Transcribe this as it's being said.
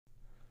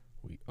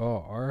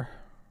are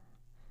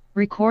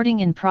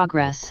Recording in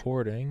progress.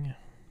 recording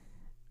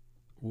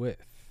with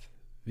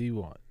the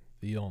one,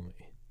 the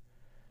only,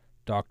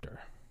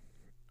 Dr.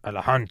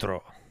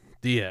 Alejandro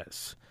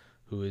Diaz,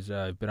 who has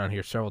been on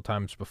here several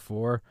times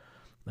before.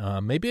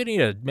 Maybe I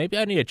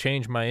need to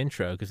change my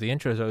intro because the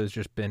intro has always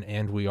just been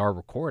 "and we are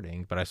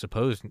recording." But I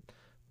suppose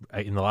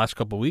in the last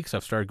couple of weeks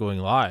I've started going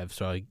live.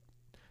 So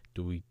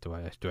do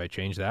I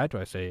change that? Do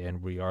I say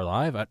 "and we are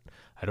live"? I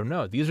don't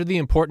know. These are the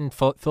important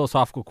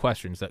philosophical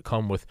questions that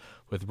come with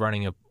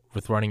running a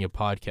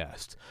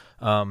podcast.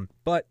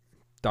 But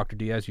Dr.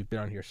 Diaz, you've been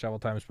on here several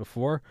times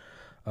before.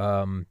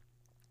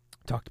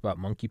 Talked about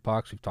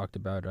monkeypox. We've talked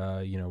about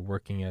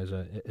working as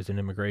an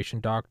immigration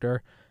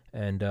doctor,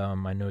 and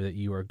I know that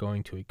you are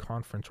going to a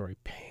conference or a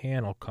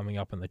panel coming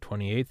up on the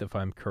 28th, if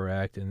I'm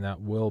correct, and that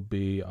will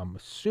be, I'm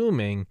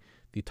assuming,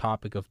 the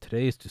topic of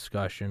today's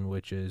discussion,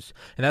 which is,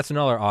 and that's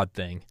another odd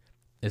thing,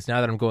 is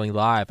now that I'm going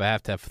live, I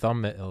have to have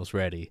thumbnails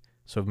ready,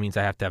 so it means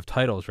I have to have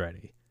titles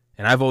ready,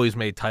 and I've always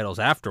made titles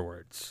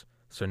afterwards,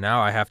 so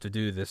now I have to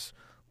do this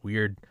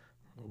weird,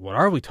 what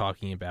are we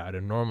talking about,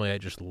 and normally I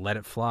just let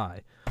it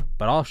fly,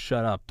 but I'll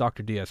shut up.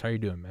 Dr. Diaz, how you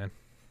doing, man?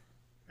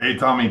 Hey,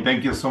 Tommy,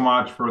 thank you so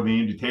much for the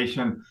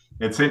invitation.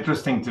 It's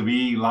interesting to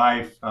be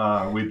live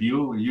with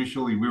you.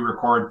 Usually we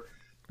record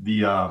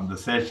the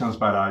sessions,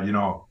 but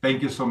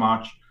thank you so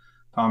much,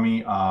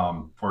 Tommy,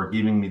 for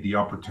giving me the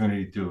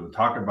opportunity to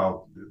talk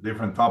about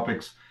different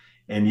topics.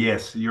 And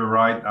yes, you're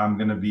right. I'm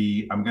gonna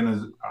be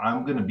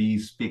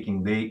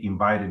speaking. They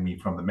invited me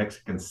from the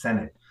Mexican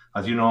Senate.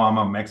 As you know, I'm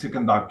a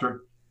Mexican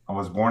doctor. I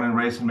was born and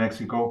raised in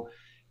Mexico.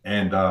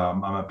 And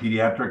I'm a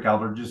pediatric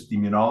allergist,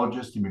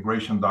 immunologist,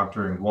 immigration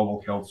doctor, and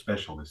global health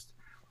specialist.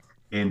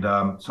 And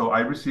so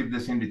I received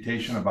this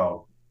invitation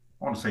about,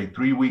 I want to say,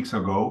 3 weeks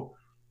ago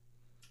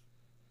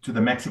to the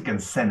Mexican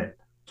Senate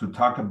to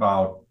talk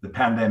about the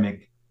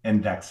pandemic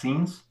and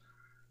vaccines.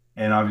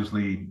 And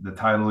obviously, the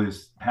title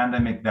is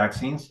Pandemic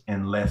Vaccines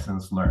and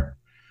Lessons Learned.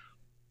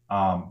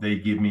 They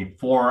give me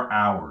 4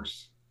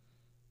 hours.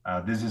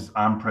 This is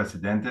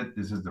unprecedented.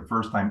 This is the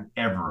first time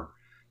ever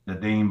that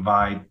they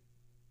invite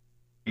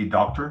a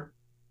doctor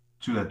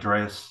to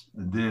address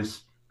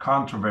this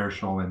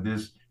controversial and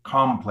this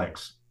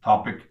complex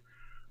topic.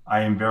 I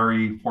am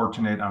very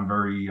fortunate.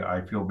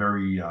 I feel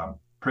very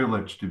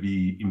privileged to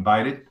be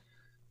invited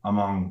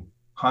among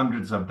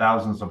hundreds of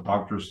thousands of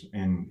doctors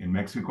in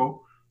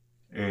Mexico.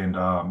 And,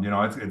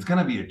 it's going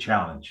to be a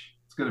challenge.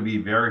 It's going to be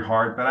very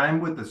hard, but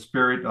I'm with the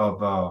spirit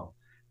of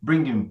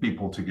bringing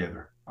people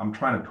together. I'm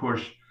trying to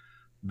push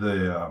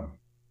the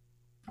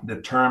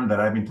term that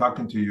I've been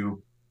talking to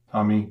you,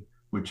 Tommy,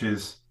 which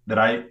is that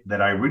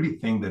I really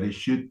think that it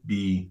should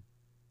be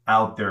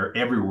out there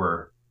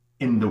everywhere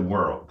in the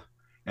world.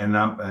 And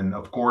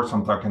of course,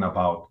 I'm talking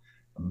about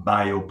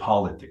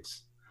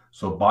biopolitics.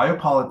 So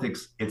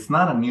biopolitics, it's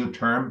not a new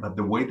term, but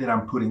the way that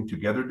I'm putting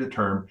together the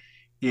term,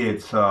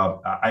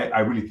 I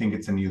really think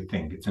it's a new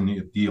thing. It's a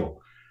new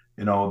deal.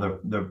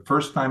 The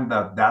first time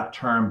that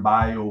term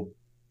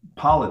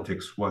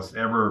biopolitics was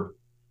ever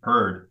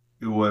heard,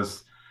 it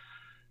was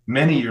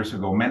many years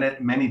ago,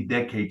 many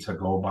decades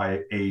ago,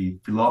 by a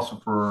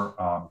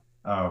philosopher,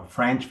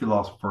 French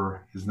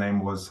philosopher. His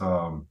name was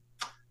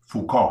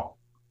Foucault.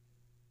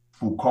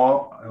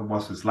 Foucault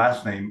was his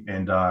last name,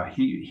 and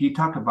he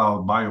talked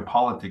about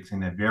biopolitics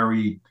in a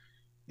very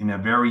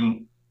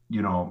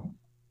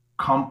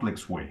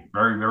complex way,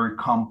 very very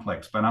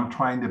complex. But I'm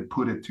trying to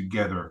put it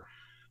together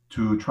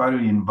to try to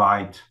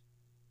invite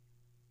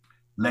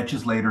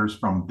legislators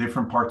from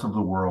different parts of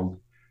the world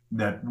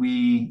that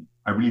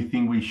I really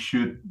think we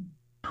should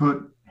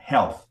put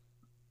health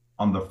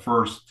on the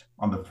first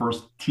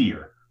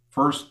tier,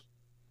 first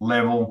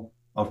level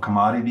of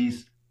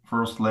commodities,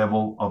 first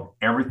level of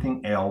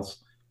everything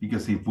else.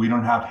 Because if we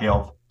don't have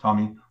health,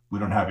 Tommy, we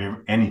don't have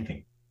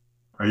anything.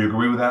 Are you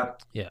agree with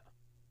that? Yeah.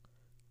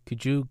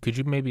 Could you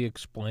maybe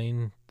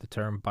explain the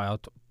term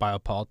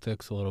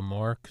biopolitics a little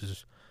more?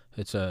 Because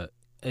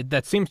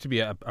that seems to be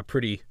a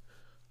pretty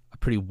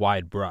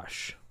wide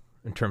brush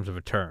in terms of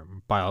a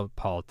term,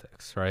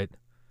 biopolitics, right?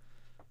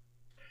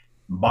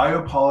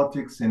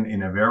 Biopolitics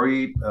in a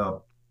very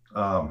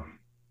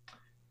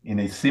in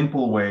a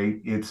simple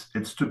way,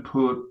 it's to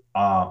put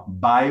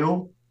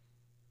bio,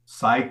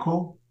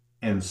 psycho,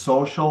 and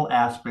social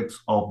aspects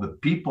of the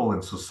people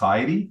in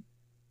society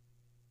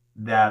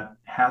that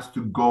has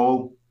to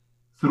go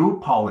through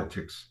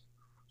politics.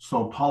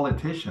 So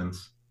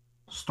politicians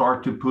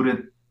start to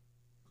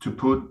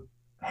put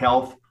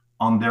health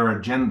on their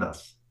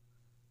agendas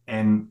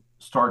and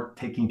start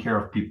taking care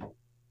of people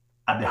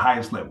at the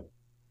highest level.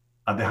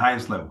 At the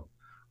highest level.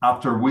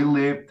 After we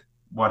lived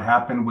what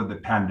happened with the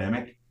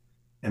pandemic,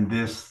 and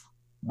this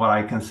what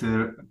I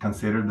consider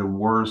the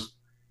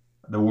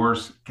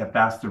worst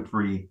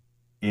catastrophe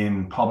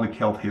in public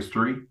health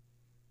history,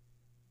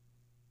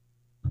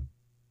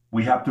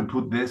 we have to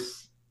put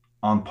this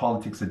on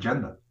politics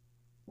agenda.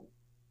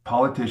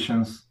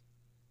 Politicians,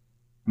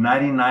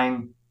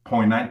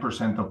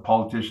 99.9% of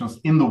politicians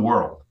in the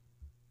world,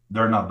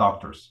 they're not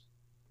doctors.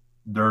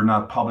 They're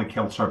not public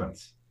health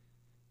servants.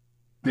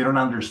 They don't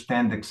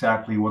understand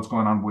exactly what's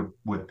going on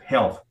with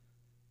health.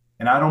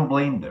 And I don't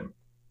blame them.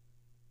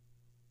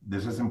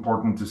 This is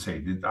important to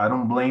say. I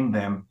don't blame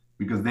them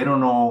because they don't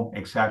know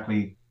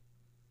exactly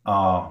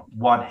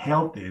what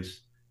health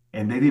is,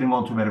 and they didn't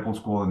go to medical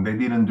school, and they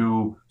didn't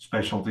do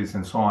specialties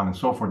and so on and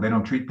so forth. They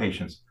don't treat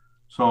patients.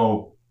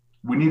 So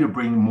we need to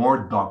bring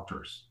more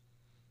doctors,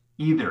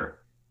 either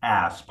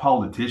as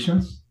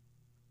politicians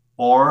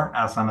or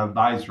as an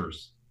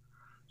advisors.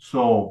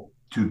 So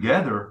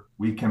together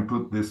we can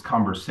put these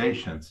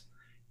conversations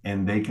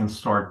and they can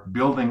start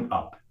building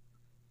up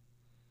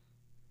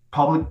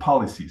public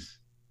policies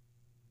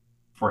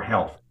for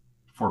health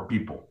for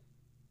people.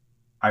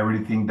 I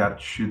really think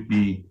that should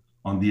be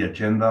on the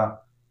agenda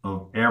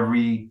of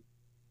every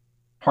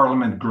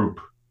parliament group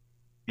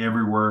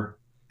everywhere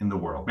in the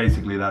world.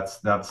 Basically, that's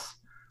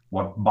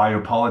what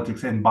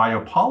biopolitics, and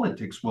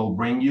biopolitics will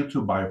bring you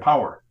to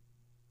biopower.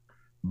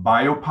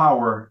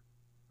 Biopower,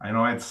 I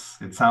know it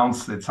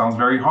sounds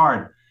very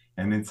hard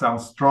and it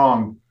sounds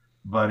strong,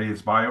 but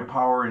it's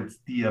biopower. It's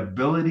the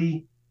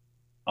ability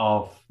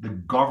of the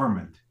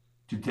government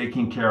to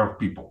taking care of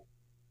people,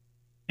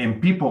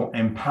 and people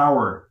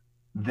empower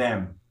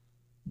them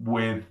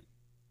with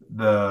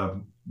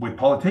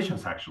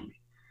politicians actually.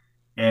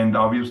 And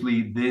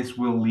obviously this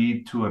will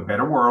lead to a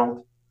better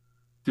world,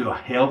 to a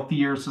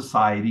healthier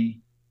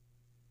society,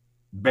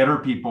 better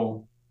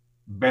people,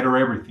 better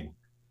everything.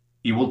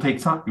 It will take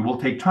time. It will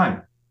take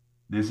time.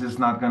 This is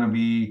not going to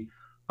be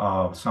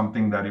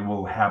something that it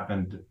will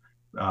happen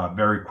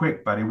very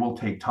quick, but it will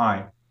take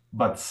time.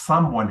 But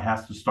someone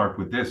has to start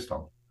with this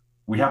stuff.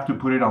 We have to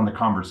put it on the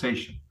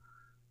conversation,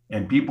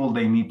 and people,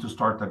 they need to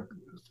start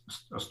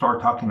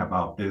talking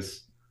about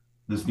this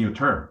new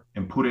term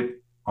and put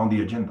it on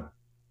the agenda.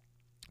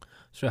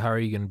 So how are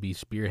you going to be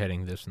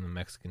spearheading this in the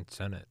Mexican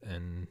Senate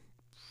in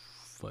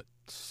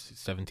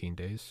 17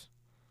 days?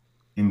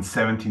 In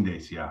 17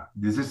 days, yeah.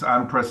 This is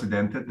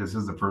unprecedented. This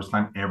is the first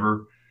time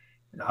ever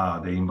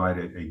they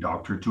invited a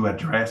doctor to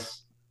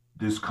address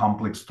this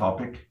complex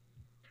topic.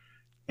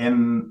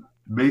 And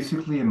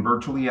basically and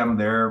virtually, I'm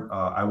there.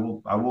 I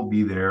will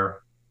be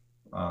there,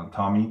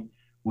 Tommy,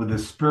 with a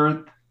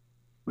spirit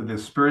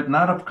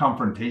not of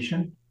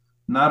confrontation,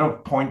 not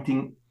of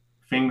pointing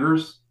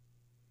fingers,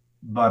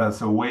 but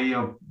as a way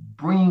of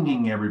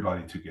bringing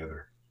everybody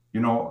together.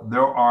 You know,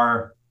 there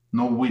are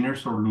no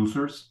winners or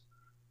losers.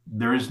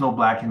 There is no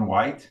black and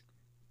white.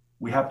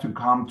 We have to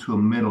come to a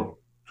middle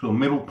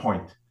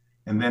point,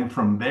 and then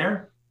from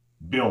there,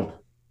 build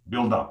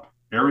up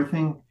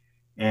everything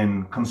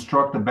and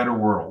construct a better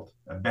world,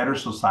 a better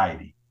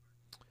society.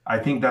 I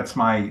think that's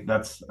my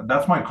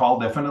call,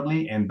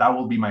 definitely, and that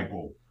will be my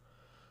goal.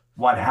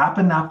 What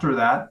happened after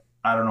that,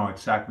 I don't know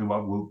exactly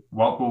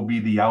what will be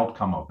the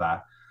outcome of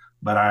that,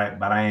 but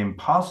I am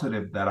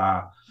positive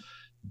that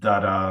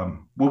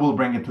we will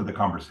bring it to the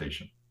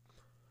conversation.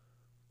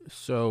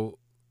 So,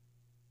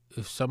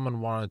 if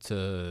someone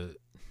wanted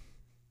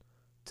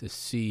to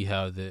see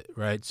how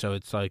right, so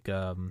it's like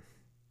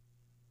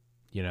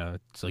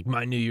it's like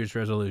my New Year's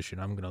resolution,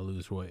 I'm gonna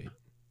lose weight.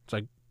 It's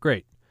like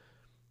great,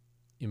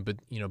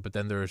 but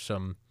then there are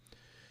some.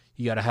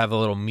 You got to have a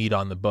little meat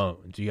on the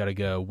bones. You got to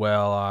go,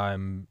 well,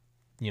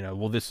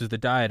 this is the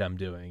diet I'm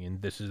doing,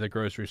 and this is the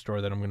grocery store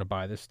that I'm going to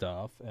buy this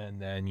stuff,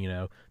 and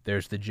then,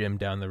 there's the gym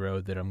down the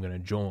road that I'm going to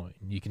join.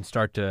 You can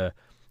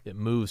it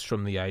moves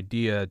from the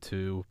idea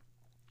to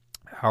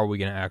how are we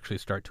going to actually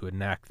start to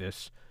enact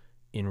this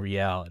in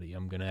reality.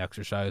 I'm going to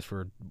exercise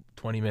for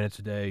 20 minutes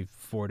a day,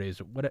 4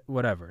 days,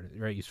 whatever,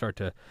 right? You start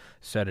to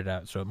set it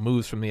out. So it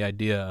moves from the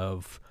idea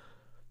of,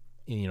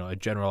 a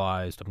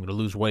generalized, I'm going to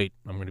lose weight,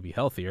 I'm going to be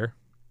healthier,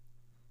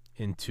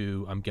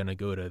 into I'm going to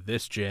go to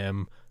this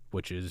gym,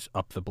 which is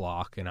up the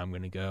block, and I'm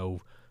going to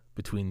go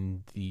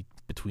between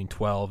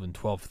 12 and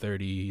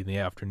 12:30 in the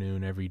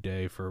afternoon every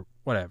day for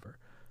whatever.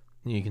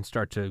 And you can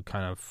start to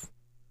kind of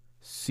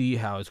see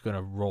how it's going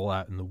to roll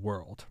out in the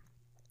world.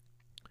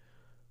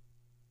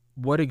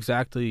 What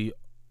exactly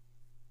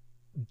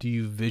do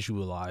you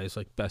visualize,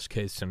 like best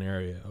case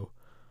scenario,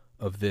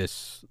 of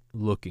this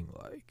looking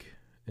like?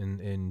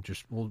 And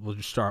just we'll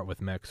just start with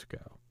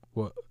Mexico.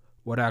 What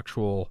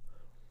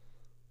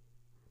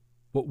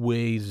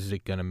ways is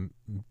it gonna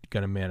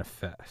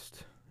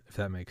manifest, if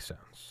that makes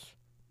sense?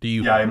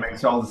 Yeah, it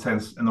makes all the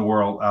sense in the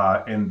world,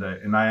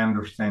 and I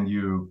understand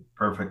you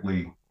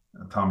perfectly,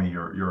 Tommy.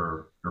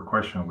 Your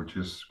question, which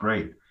is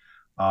great,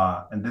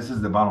 and this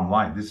is the bottom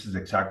line. This is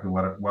exactly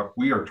what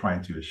we are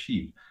trying to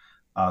achieve.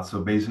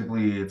 So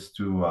basically, it's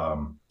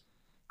to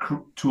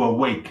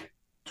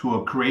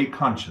create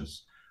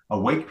conscience,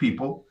 awake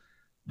people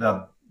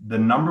that the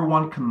number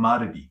one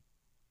commodity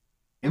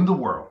in the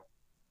world,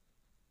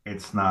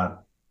 it's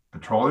not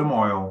petroleum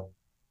oil,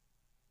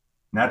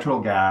 natural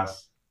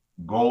gas,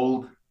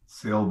 gold,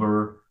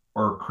 silver,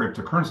 or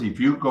cryptocurrency. If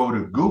you go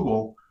to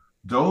Google,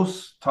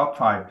 those top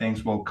 5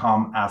 things will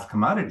come as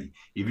commodity.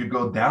 If you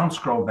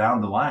scroll down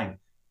the line,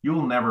 you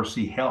will never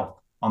see health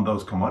on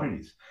those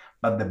commodities.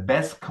 But the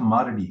best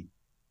commodity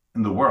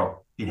in the world,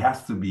 it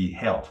has to be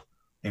health.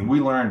 And we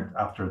learned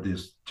after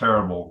this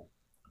terrible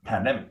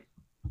pandemic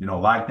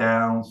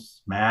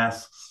lockdowns,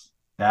 masks,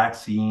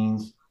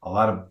 vaccines, a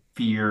lot of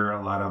fear,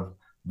 a lot of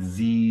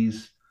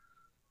disease,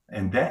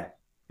 and death.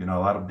 A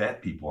lot of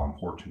dead people,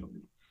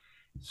 unfortunately.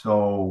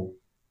 So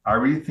I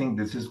really think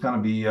this is going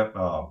to be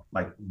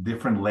like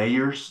different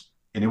layers,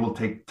 and it will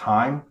take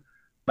time.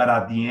 But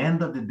at the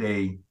end of the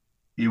day,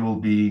 it will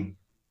be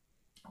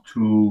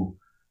to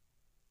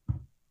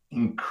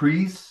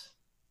increase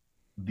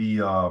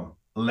the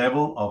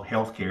level of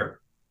healthcare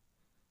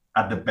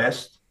at the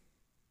best,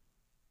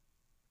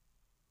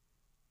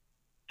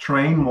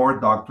 train more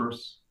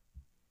doctors,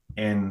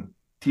 and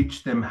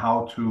teach them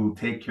how to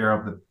take care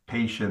of the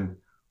patient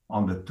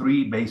on the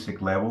three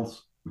basic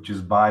levels, which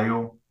is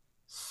bio,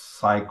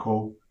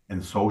 psycho,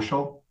 and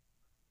social.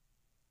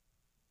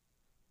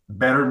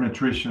 Better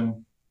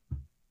nutrition,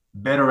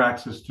 better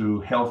access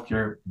to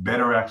healthcare,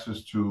 better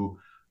access to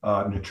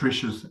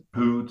nutritious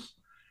foods,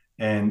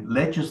 and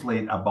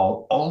legislate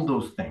about all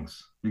those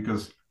things.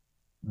 Because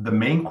the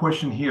main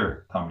question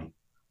here, Tommy,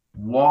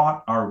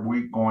 what are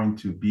we going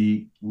to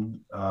be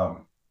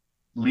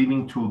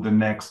leaving to the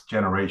next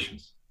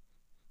generations?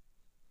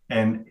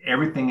 And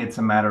everything, it's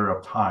a matter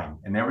of time,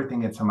 and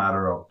everything, it's a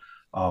matter of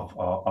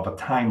a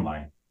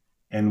timeline.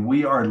 And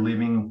we are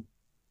living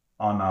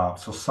on a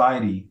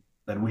society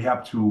that we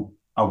have to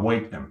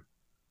awake them,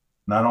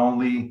 not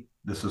only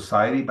the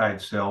society by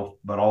itself,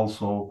 but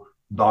also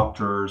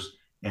doctors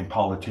and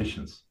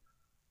politicians.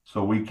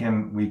 So we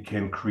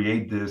can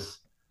create this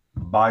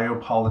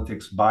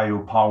biopolitics,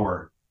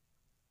 biopower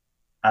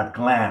at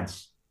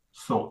glance,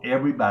 so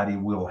everybody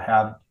will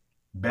have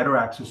better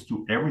access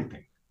to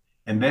everything.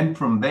 And then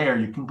from there,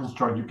 you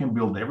can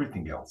build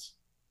everything else.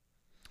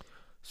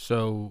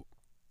 So,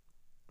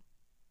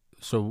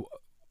 so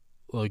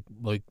like,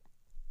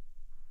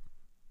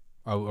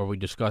 are we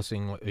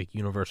discussing like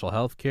universal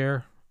health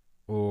care,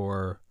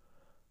 or,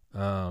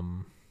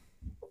 um,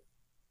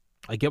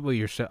 I get what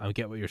you're saying. I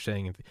get what you're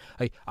saying.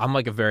 I'm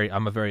a very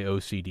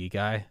OCD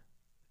guy,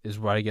 is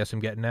what I guess I'm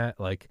getting at.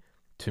 Like,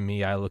 to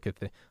me, I look at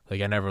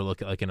I never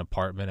look at like an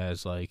apartment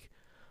as like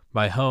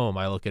my home.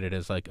 I look at it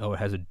as like, oh, it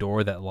has a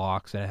door that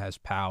locks and it has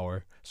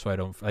power. So I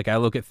don't like, I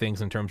look at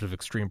things in terms of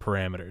extreme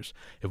parameters.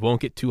 It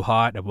won't get too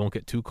hot. It won't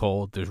get too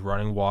cold. There's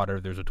running water.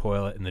 There's a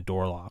toilet and the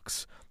door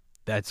locks.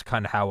 That's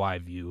kind of how I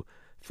view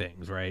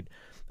things, right?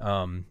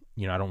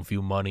 I don't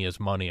view money as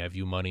money. I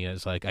view money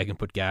as like, I can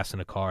put gas in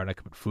a car and I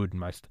can put food in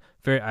my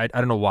I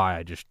don't know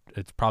why.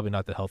 It's probably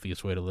not the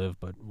healthiest way to live,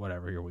 but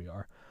whatever. Here we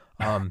are.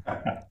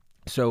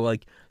 So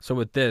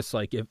with this,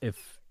 like,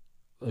 if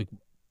like,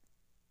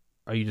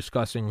 are you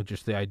discussing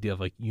just the idea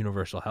of like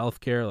universal health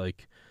care,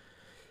 like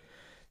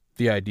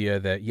the idea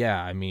that you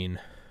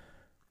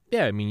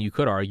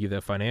could argue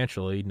that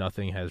financially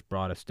nothing has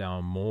brought us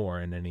down more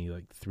in any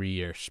like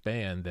 3-year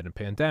span than a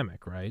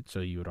pandemic, right?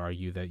 So you would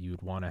argue that you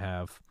would want to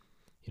have,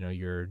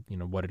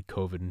 what did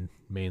COVID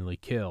mainly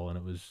kill? And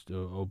it was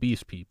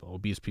obese people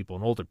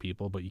and older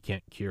people, but you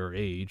can't cure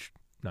age,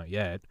 not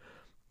yet.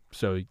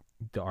 So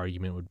the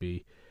argument would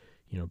be,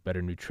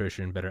 better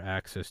nutrition, better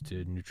access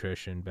to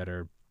nutrition,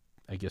 better,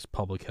 I guess,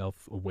 public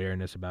health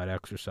awareness about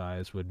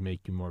exercise would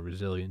make you more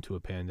resilient to a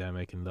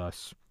pandemic and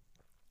thus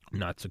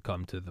not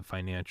succumb to the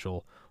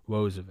financial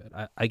woes of it.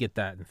 I get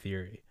that in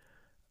theory,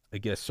 I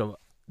guess. So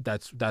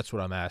that's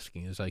what I'm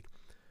asking is like,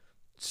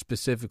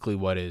 specifically,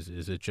 what is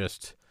it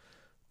just,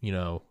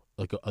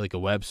 like a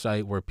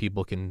website where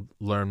people can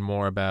learn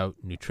more about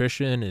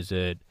nutrition?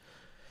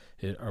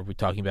 Are we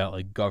talking about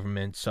like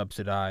government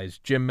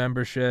subsidized gym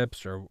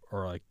memberships, or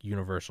like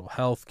universal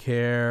health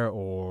care,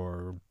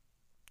 or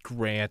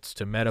grants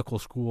to medical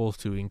schools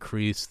to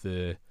increase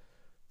the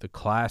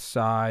class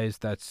size?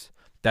 That's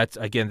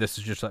again, this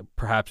is just like,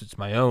 perhaps it's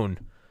my own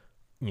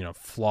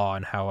flaw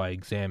in how I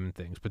examine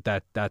things, but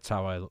that's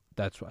I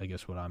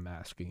guess what I'm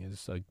asking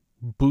is like,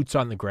 boots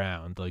on the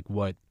ground, like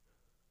what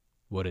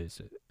is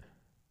it?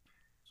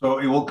 So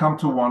it will come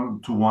to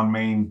one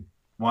main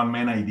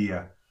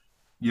idea,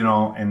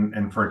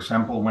 and for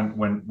example,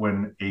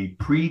 when a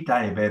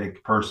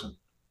pre-diabetic person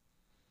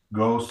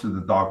goes to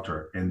the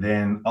doctor and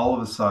then all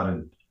of a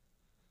sudden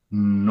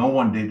no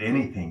one did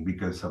anything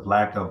because of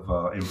lack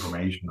of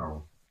information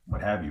or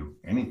what have you,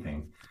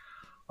 anything.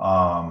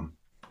 And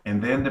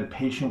then the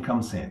patient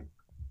comes in,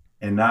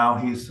 and now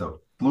he's a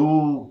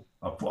full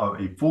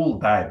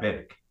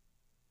diabetic.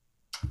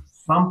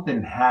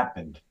 Something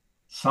happened.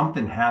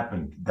 Something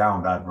happened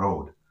down that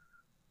road.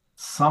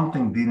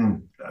 Somebody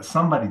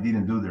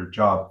didn't do their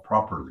job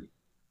properly.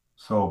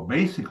 So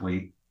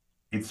basically,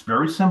 it's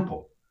very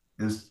simple.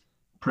 It's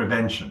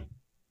prevention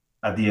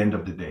at the end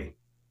of the day.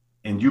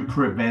 And you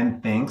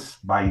prevent things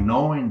by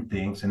knowing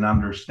things and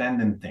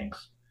understanding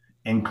things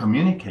and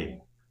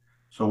communicating.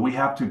 So we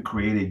have to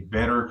create a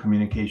better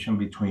communication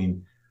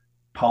between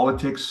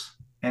politics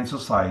and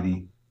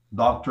society,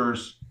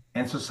 doctors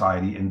and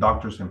society, and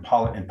doctors and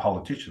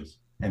politicians,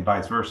 and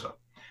vice versa.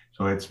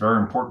 So it's very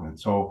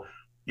important. So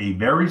a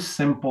very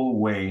simple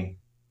way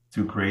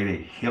to create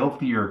a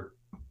healthier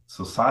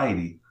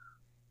society,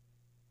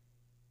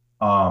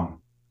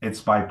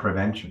 it's by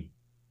prevention.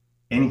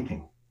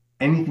 Anything,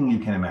 anything you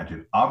can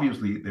imagine.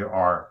 Obviously, there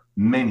are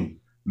many,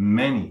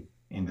 many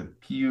in the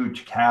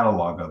huge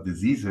catalog of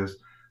diseases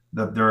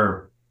that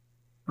they're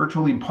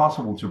virtually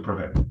impossible to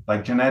prevent,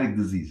 like genetic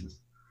diseases,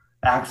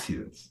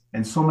 accidents,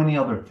 and so many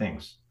other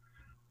things.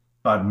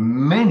 But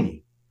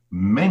many,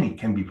 many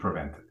can be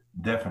prevented,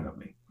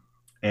 definitely.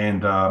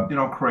 And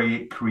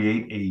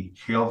create a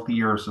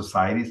healthier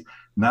societies,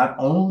 not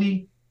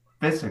only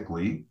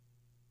physically,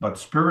 but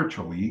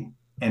spiritually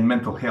and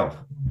mental health.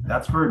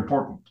 That's very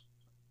important.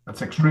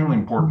 That's extremely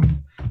important.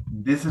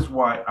 This is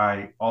why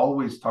I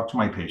always talk to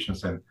my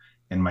patients and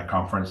in my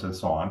conference and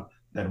so on,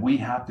 that we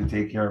have to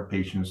take care of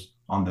patients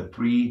on the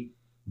three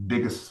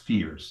biggest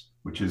spheres,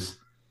 which is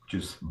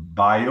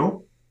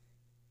bio,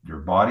 your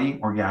body,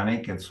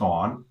 organic, and so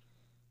on,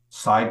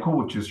 psycho,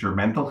 which is your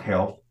mental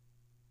health,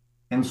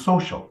 and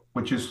social,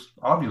 which is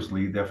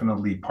obviously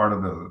definitely part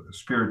of the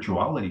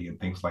spirituality and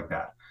things like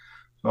that.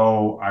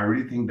 So I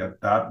really think that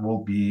that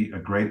will be a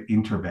great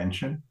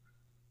intervention,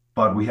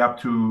 but we have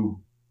to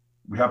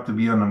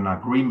be on an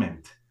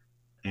agreement,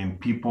 and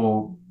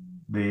people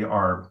they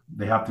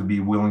have to be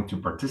willing to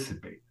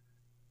participate.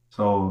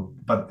 So,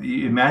 but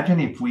imagine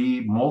if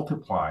we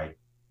multiply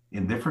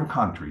in different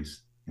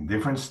countries, in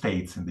different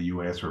states in the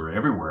U.S. or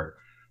everywhere,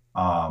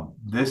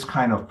 this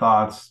kind of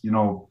thoughts.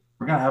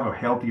 We're going to have a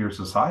healthier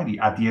society.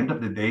 At the end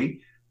of the day,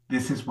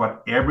 this is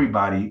what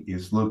everybody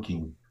is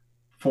looking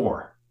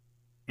for: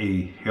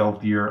 a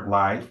healthier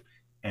life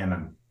and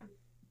a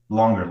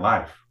longer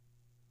life.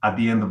 At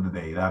the end of the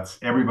day, that's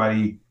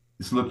everybody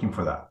is looking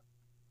for that,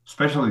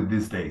 especially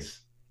these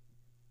days.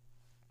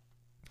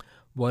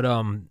 What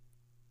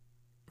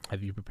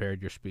have you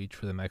prepared your speech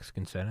for the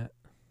Mexican Senate?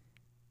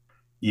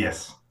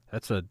 Yes,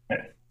 That's a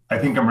I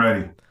think I'm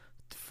ready.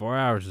 4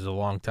 hours is a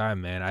long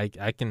time, man. I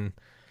can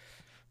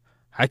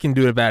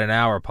do about an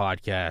hour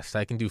podcast.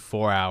 I can do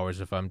 4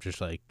 hours if I'm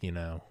just like,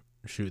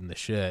 shooting the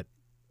shit.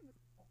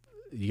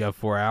 You got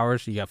 4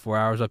 hours? You got 4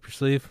 hours up your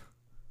sleeve?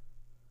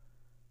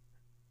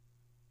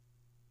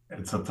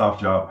 It's a tough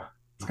job.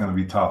 It's going to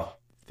be tough.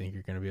 Think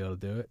you're gonna be able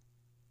to do it?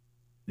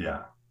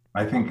 Yeah,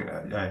 I think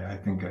I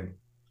think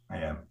I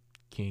am.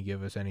 Can you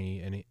give us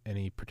any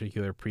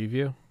particular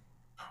preview?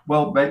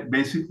 Well,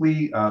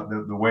 basically,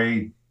 the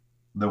way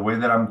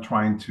that I'm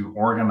trying to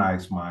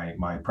organize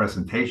my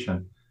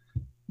presentation,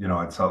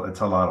 it's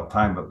a lot of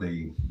time, but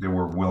they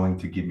were willing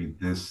to give me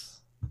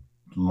this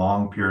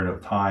long period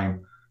of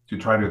time to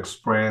try to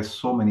express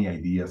so many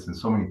ideas and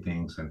so many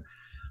things. And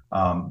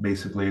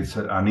basically, it's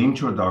an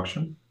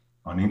introduction,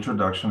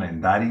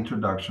 and that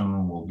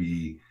introduction will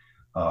be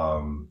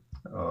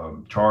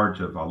charge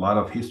of a lot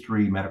of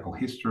history, medical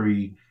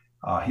history,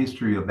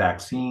 history of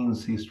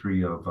vaccines,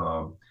 history of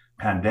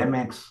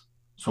pandemics,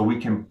 so we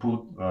can put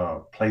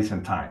place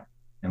and time,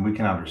 and we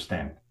can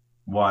understand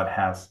what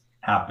has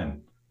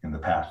happened in the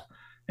past,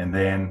 and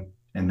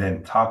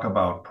then talk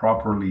about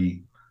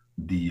properly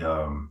the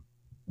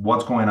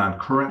what's going on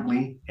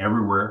currently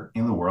everywhere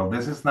in the world.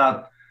 This is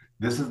not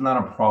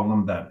a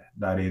problem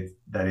that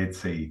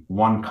it's a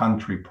one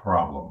country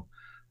problem.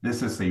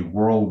 This is a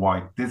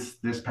worldwide.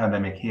 This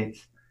pandemic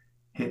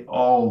hit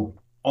all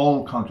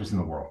countries in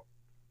the world,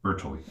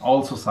 virtually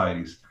all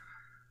societies.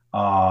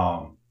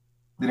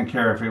 Didn't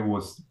care if it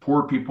was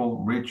poor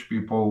people, rich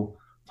people,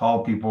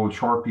 tall people,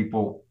 short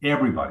people.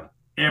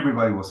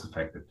 Everybody was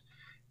affected.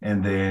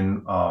 And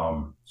then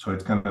so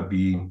it's going to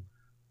be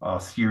a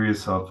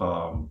series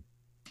of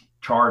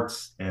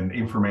charts and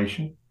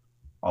information,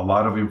 a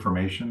lot of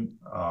information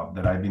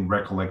that I've been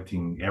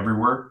recollecting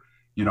everywhere,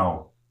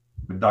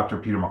 with Dr.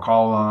 Peter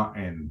McCullough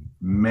and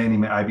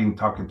I've been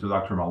talking to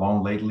Dr.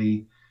 Malone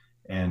lately,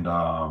 and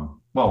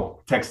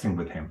texting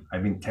with him.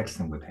 I've been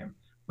texting with him,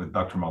 with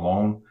Dr.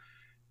 Malone.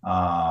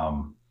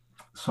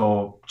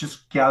 So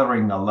just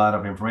gathering a lot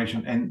of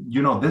information. And,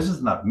 this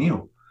is not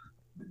new.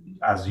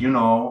 As you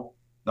know,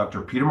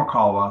 Dr. Peter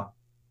McCullough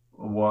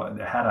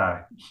had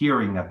a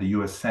hearing at the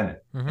U.S.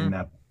 Senate, and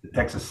at the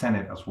Texas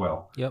Senate as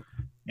well. Yep.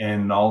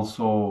 And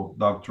also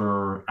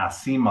Dr.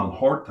 Asim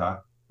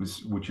Alhorta,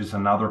 which is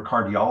another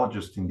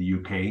cardiologist in the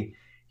UK.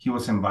 He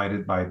was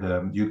invited by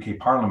the UK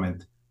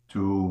Parliament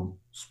to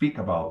speak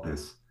about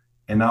this.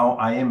 And now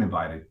I am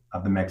invited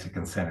at the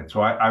Mexican Senate.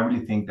 So I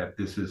really think that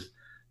this is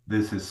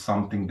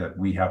something that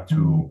we have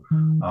to,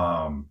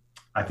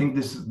 I think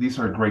these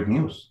are great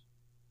news,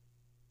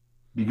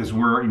 because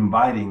we're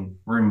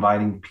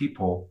inviting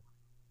people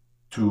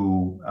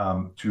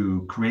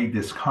to create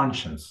this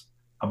conscience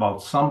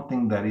about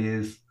something that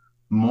is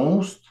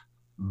most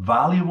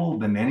valuable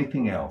than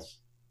anything else.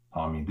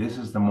 I mean, this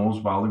is the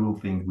most valuable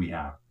thing we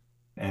have,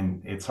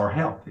 and it's our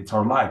health, it's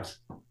our lives.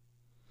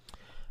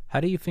 How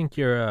do you think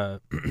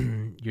your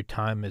your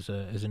time as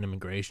an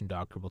immigration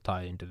doctor will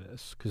tie into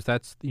this? Because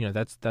that's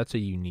a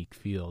unique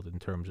field in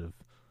terms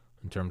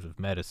of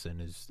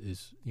medicine,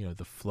 is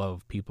the flow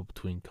of people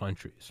between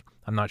countries.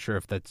 I'm not sure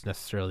if that's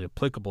necessarily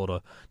applicable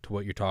to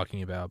what you're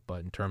talking about,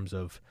 but in terms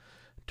of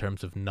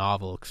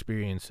novel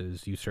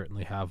experiences, you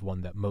certainly have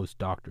one that most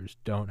doctors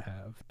don't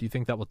have. Do you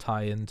think that will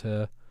tie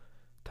into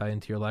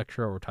your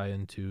lecture, or tie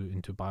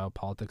into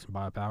biopolitics and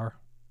biopower?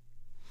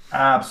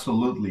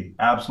 Absolutely,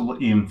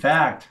 absolutely. In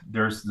fact,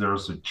 there's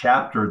a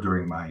chapter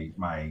during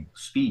my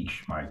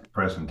speech, my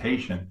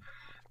presentation,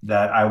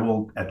 that I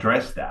will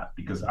address that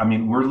because I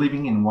mean we're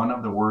living in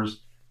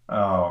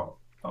uh,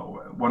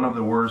 one of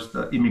the worst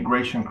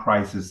immigration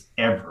crises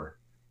ever.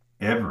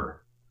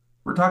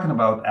 We're talking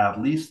about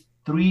at least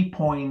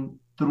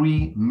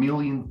 3.3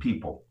 million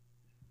people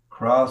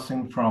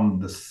crossing from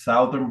the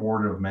southern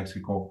border of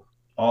Mexico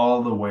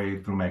all the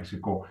way through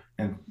Mexico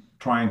and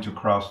trying to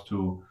cross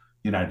to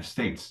the United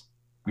States.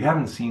 We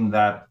haven't seen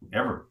that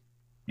ever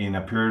in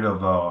a period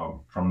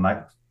of from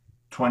like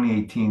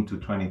 2018 to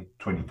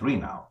 2023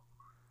 now.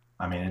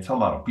 I mean, it's a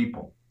lot of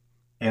people.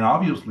 And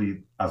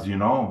obviously, as you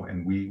know,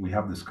 and we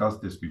have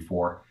discussed this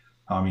before,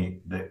 I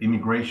mean, the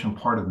immigration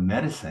part of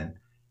medicine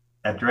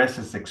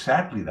addresses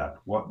exactly that.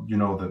 What you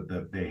know,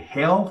 the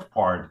health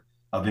part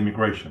of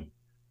immigration,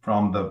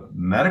 from the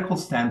medical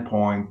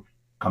standpoint,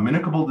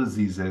 communicable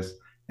diseases,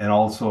 and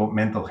also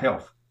mental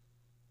health.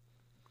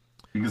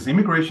 Because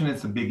immigration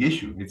is a big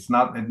issue. It's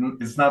not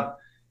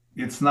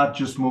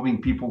just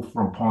moving people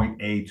from point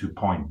A to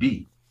point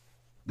B.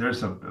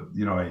 There's a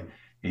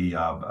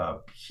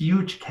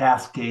huge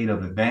cascade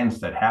of events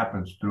that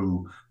happens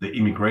through the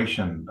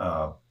immigration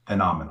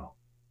phenomenon.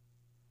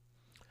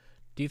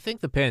 Do you think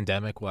the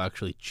pandemic will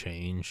actually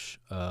change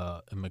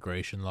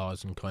immigration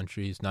laws in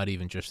countries, not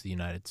even just the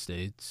United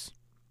States,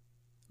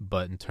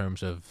 but in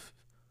terms of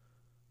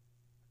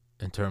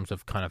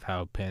kind of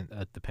how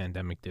the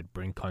pandemic did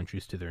bring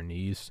countries to their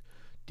knees?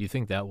 Do you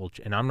think that will?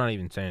 And I'm not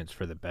even saying it's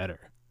for the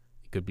better.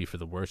 It could be for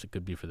the worse. It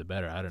could be for the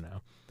better. I don't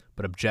know.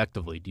 But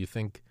objectively, do you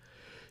think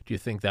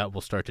that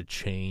will start to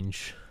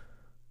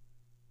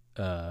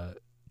uh,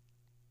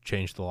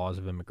 change the laws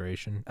of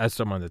immigration? As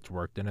someone that's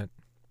worked in it.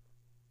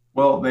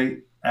 Well,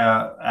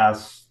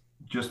 as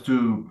just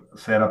to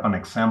set up an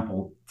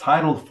example,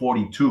 Title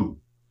 42,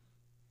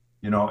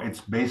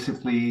 it's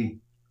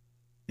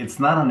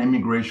not an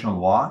immigration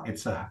law,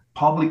 it's a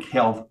public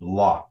health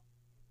law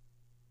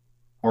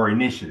or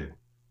initiative.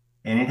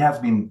 And it has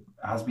been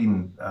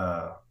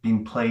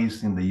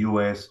placed in the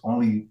US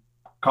only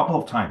a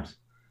couple of times.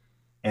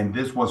 And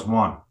this was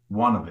one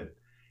of it.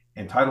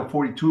 And Title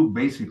 42,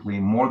 basically,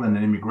 more than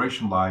an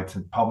immigration law, it's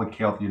a public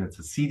health unit. It's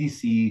a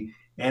CDC,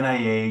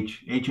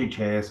 NIH,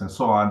 HHS, and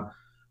so on.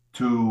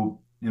 To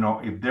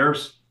if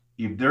there's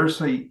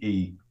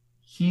a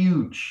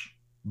huge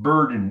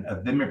burden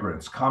of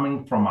immigrants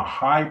coming from a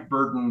high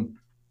burden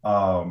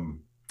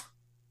um,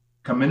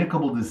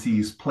 communicable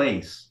disease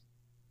place,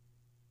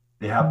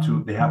 they have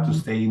to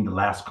stay in the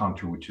last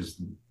country, which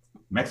is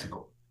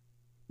Mexico.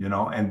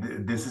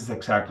 And this is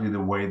exactly the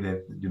way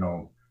that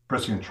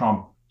President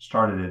Trump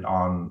started it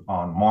on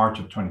March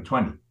of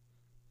 2020,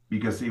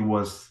 because it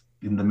was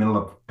in the middle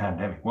of the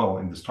pandemic. Well,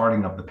 in the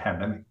starting of the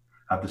pandemic,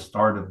 at the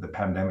start of the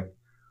pandemic.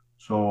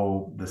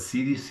 So the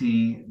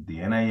CDC, the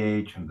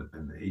NIH, and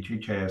the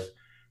HHS,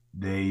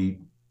 they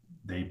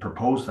they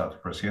proposed that to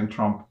President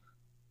Trump,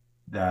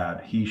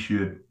 that he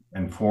should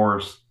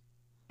enforce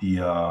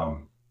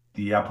the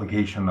the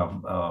application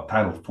of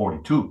Title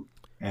 42,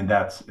 and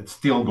it's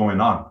still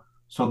going on.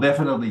 So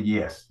definitely,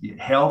 yes,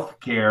 health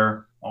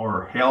care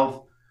or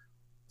health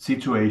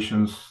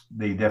situations,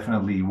 they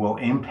definitely will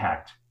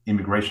impact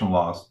immigration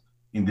laws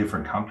in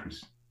different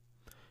countries.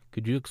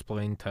 Could you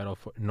explain Title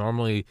 4?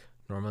 Normally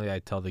I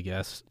tell the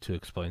guests to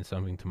explain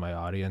something to my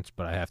audience,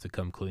 but I have to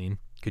come clean.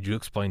 Could you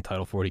explain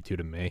Title 42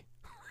 to me?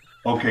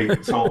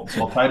 Okay, so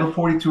Title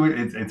 42,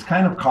 it's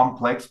kind of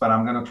complex, but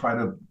I'm going to try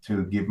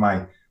to give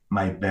my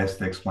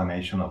best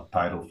explanation of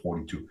Title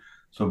 42.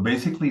 So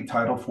basically,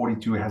 Title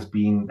 42 has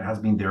been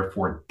there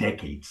for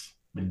decades,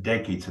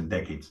 decades and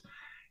decades,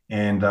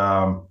 and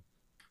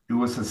it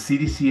was a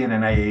CDC and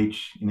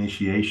NIH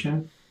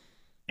initiation.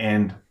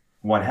 And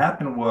what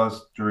happened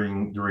was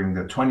during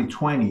the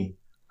 2020,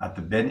 at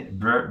the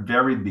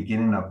very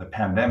beginning of the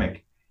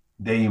pandemic,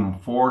 they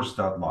enforced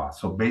that law.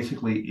 So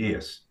basically,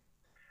 is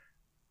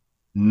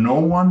no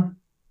one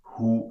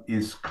who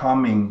is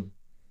coming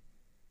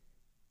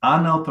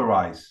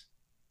unauthorized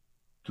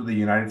to the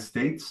United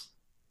States,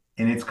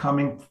 and it's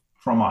coming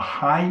from a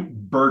high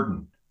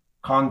burden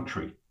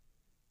country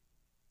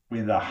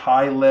with a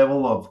high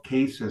level of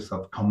cases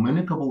of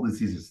communicable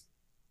diseases.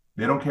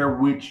 They don't care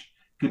which,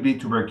 could be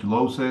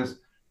tuberculosis,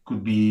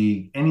 could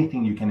be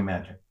anything you can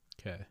imagine.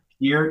 Okay.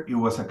 Here, it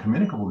was a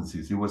communicable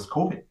disease. It was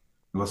COVID.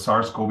 It was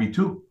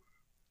SARS-CoV-2.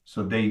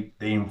 So they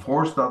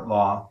enforced that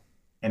law,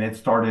 and it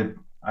started,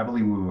 I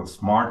believe it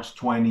was March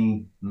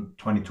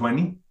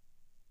 2020,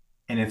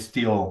 and it's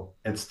still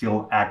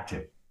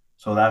active.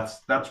 So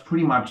that's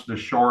pretty much the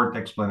short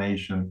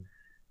explanation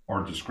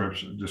or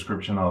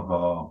description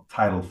of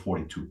Title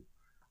 42.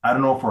 I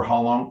don't know for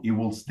how long it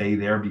will stay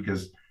there,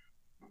 because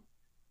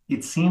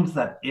it seems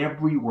that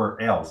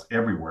everywhere else, I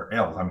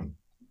mean,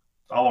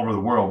 all over the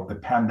world, the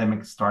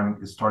pandemic is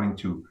starting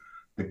to,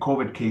 the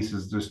COVID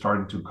cases, they're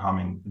starting to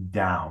coming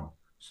down,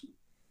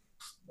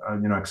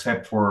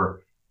 except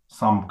for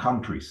some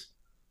countries.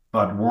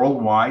 But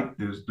worldwide,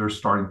 they're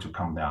starting to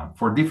come down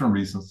for different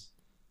reasons.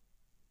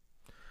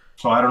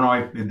 So I don't know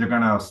if they're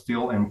gonna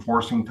still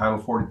enforcing Title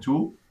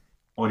 42,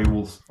 or it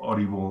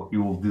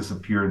will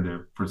disappear in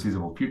the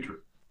foreseeable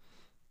future.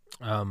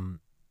 Um,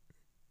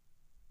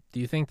 do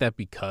you think that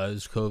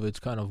because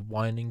COVID's kind of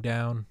winding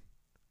down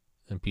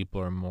and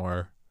people are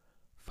more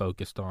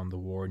focused on the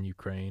war in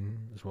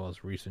Ukraine as well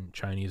as recent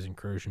Chinese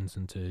incursions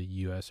into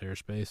U.S.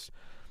 airspace,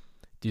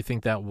 do you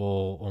think that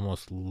will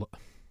almost,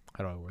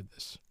 how do I word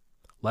this,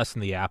 lessen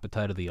the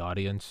appetite of the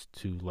audience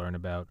to learn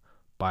about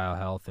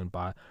biohealth and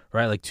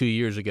right? Like 2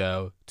 years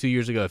ago,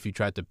 if you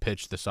tried to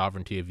pitch the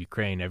sovereignty of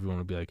Ukraine, everyone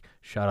would be like,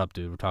 "Shut up,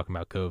 dude. We're talking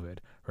about COVID,"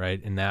 right?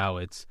 And now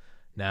it's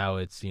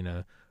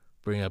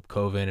bring up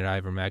COVID and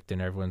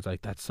ivermectin. Everyone's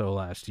like, "That's so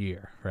last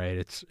year," right?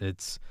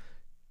 It's.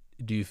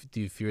 Do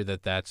you fear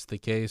that that's the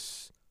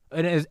case?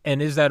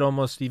 And is that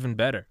almost even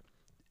better?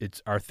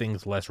 Are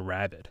things less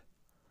rabid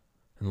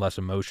and less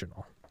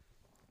emotional?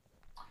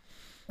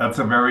 That's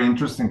a very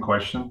interesting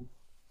question,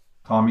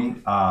 Tommy.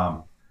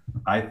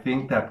 I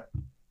think that,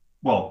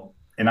 well,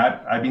 and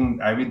I've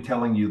been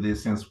telling you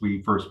this since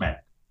we first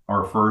met,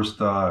 our first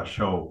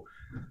show,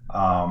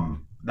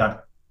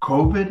 that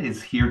COVID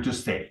is here to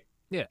stay.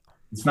 Yeah.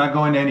 It's not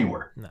going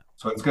anywhere. No.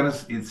 So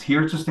it's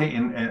here to stay.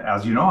 And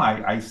as you know,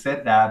 I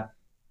said that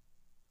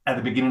at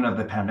the beginning of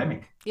the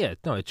pandemic. Yeah,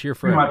 no, it's here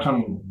Pretty forever. much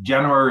on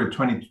January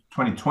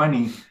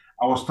 2020,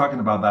 I was talking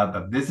about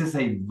that this is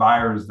a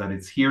virus that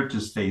it's here to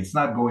stay. It's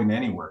not going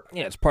anywhere.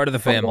 Yeah, it's part of the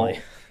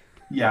family.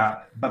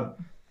 Yeah, but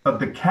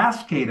the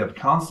cascade of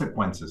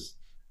consequences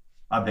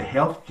at the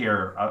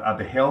healthcare, at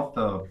the health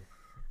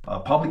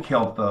public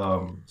health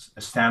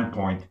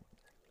standpoint,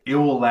 it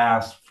will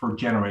last for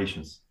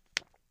generations,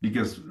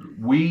 because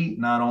we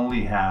not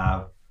only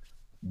have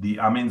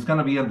it's going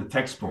to be in the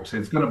textbooks.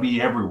 It's going to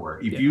be everywhere.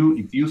 If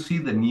you see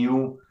the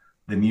new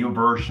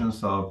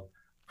versions of,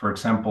 for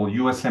example,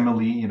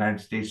 USMLE,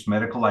 United States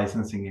Medical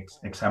Licensing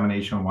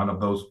Examination, one of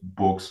those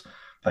books,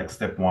 like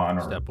Step 1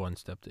 or Step 1,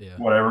 Step 2, yeah.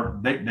 whatever,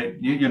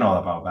 you know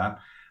about that.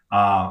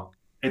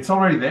 It's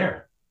already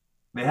there.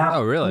 They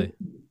have really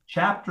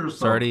chapters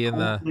it's already in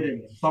the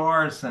and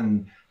SARS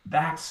and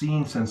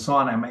vaccines and so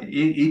on. I mean,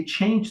 it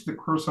changed the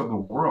course of the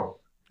world.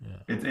 Yeah.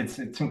 It's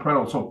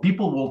incredible. So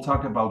people will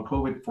talk about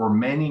COVID for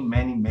many,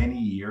 many, many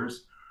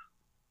years.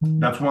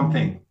 That's one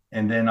thing.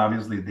 And then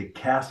obviously the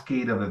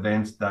cascade of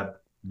events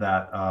that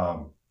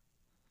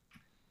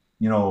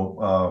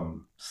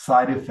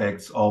side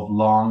effects of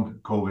long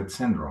COVID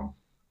syndrome.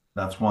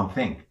 That's one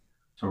thing.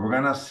 So we're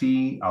gonna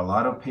see a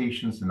lot of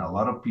patients and a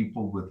lot of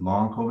people with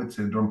long COVID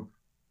syndrome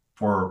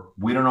for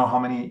we don't know how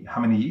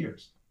many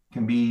years. It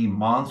can be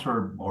months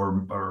or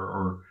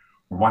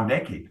 1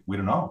 decade. We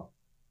don't know.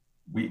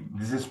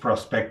 This is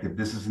prospective.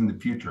 This is in the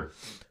future.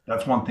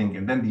 That's one thing.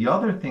 And then the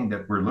other thing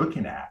that we're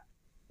looking at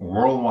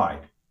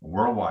worldwide,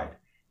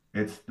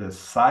 it's the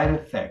side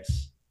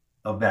effects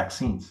of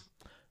vaccines,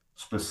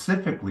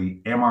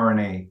 specifically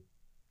mRNA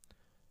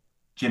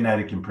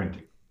genetic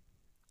imprinting.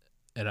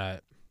 And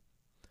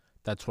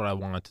that's what I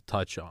wanted to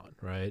touch on,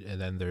 right?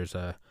 And then there's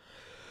to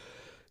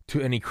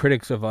any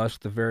critics of us,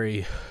 the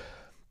very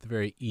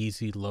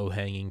easy,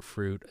 low-hanging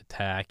fruit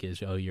attack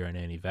is, oh, you're an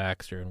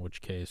anti-vaxxer, in which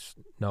case,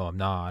 no, I'm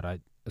not.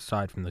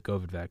 Aside from the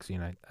COVID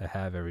vaccine, I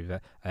have I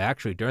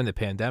actually, during the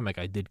pandemic,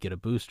 I did get a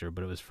booster,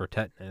 but it was for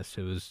tetanus.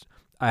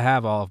 I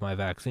have all of my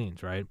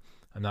vaccines, right?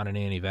 I'm not an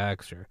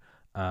anti-vaxxer,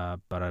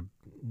 but I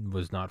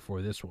was not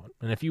for this one.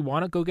 And if you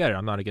want to, go get it.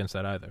 I'm not against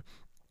that either.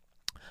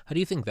 How do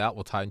you think that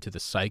will tie into the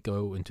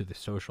psycho, into the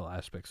social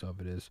aspects of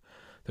it?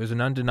 There's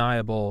an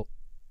undeniable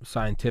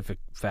scientific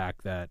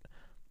fact that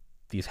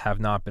these have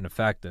not been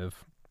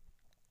effective,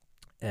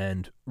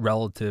 and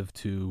relative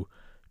to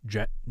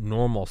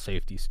normal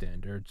safety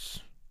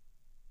standards,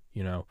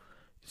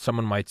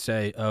 someone might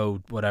say,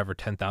 oh, whatever,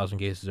 10,000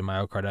 cases of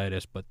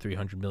myocarditis, but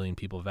 300 million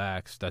people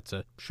vaxxed. That's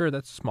a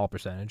small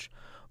percentage,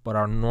 but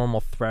our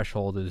normal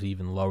threshold is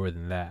even lower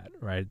than that,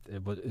 right?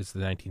 It's the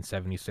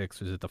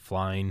 1976. Is it the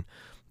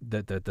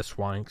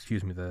swine?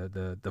 Excuse me,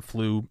 the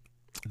flu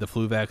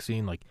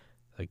vaccine? Like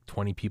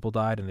 20 people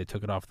died, and they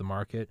took it off the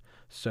market.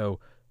 So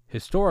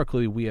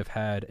historically, we have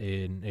had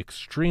an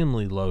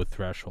extremely low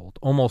threshold,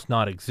 almost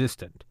not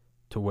existent,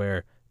 to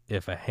where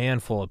if a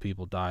handful of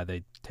people die,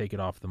 they take it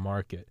off the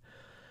market.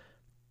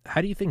 How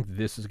do you think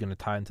this is going to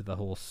tie into the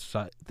whole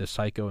the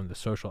psycho and the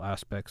social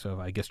aspects of,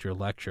 I guess, your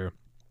lecture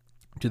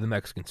to the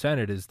Mexican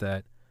Senate? Is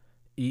that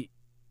you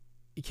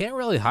can't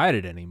really hide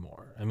it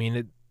anymore. I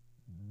mean,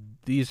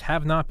 these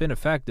have not been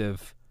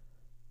effective,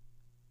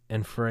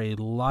 and for a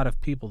lot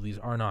of people, these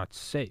are not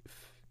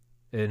safe.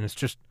 And it's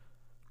just,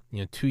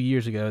 2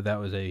 years ago, that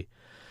was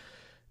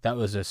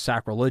a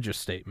sacrilegious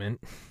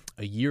statement.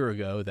 A year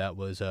ago, that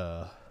was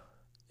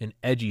an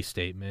edgy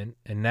statement,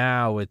 and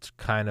now it's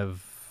kind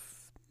of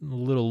a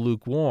little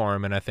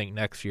lukewarm, and I think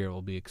next year it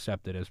will be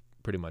accepted as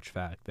pretty much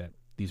fact that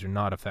these are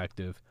not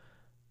effective,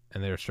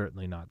 and they're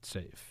certainly not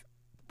safe,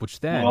 which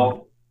then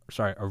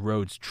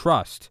erodes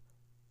trust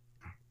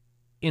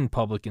in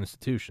public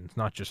institutions,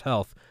 not just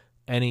health.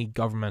 Any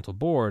governmental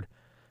board,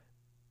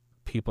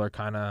 people are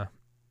kind of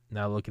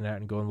now looking at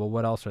it and going, well,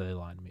 what else are they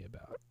lying to me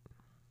about?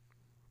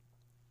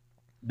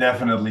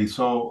 Definitely.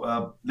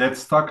 So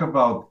let's talk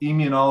about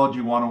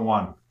immunology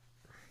 101,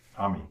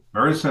 Tommy.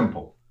 Very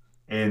simple.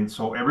 And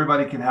so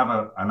everybody can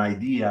have an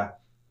idea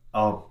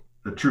of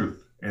the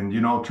truth. And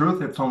you know,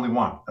 truth, it's only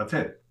one. That's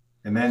it.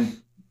 And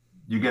then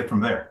you get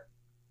from there.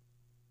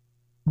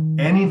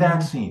 Any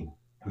vaccine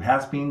who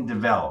has been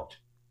developed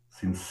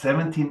since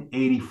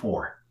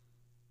 1784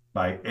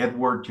 by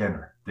Edward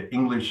Jenner, the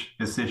English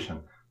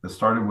physician that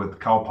started with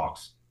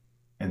cowpox.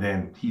 And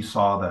then he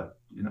saw that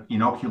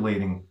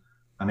inoculating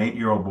an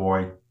 8-year-old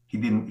boy,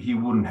 he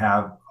wouldn't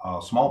have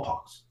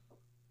smallpox.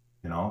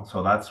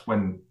 So that's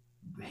when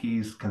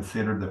he's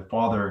considered the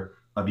father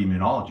of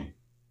immunology,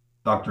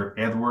 Dr.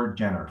 Edward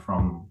Jenner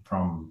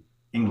from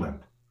England.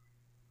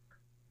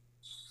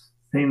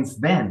 Since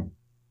then,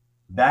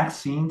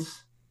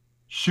 vaccines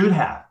should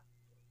have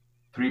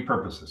three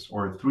purposes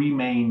or three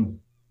main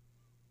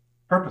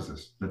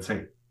purposes, let's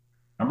say.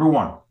 Number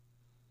one,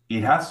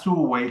 it has to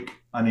awake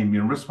an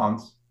immune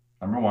response.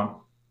 Number one,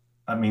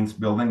 that means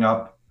building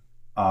up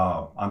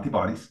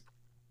antibodies.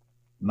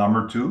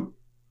 Number two,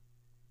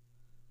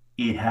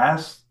 it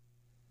has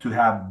to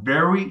have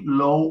very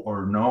low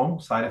or no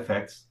side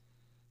effects.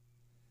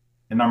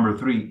 And number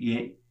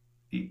three,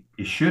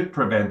 it should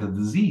prevent a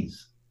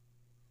disease.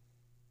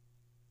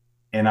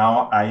 And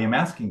now I am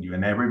asking you,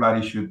 and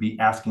everybody should be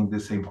asking the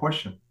same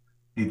question.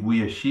 Did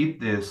we achieve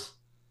this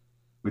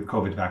with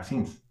COVID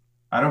vaccines?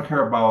 I don't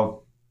care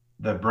about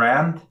the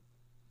brand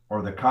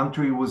or the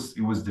country it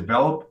was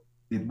developed.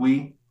 Did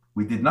we?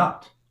 We did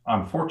not,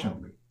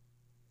 unfortunately.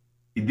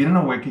 It didn't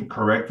awaken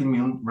correct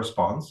immune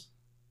response.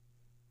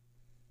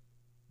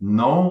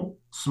 No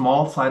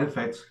small side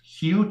effects,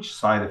 huge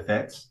side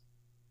effects,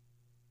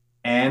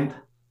 and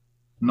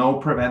no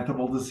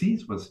preventable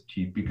disease was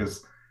achieved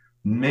because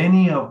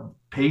many of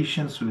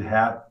patients who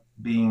had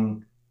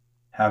been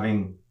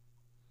having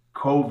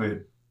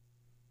COVID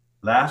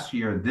last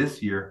year and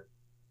this year,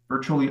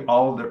 virtually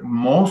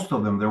most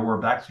of them, they were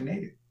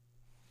vaccinated.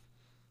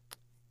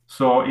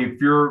 So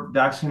if you're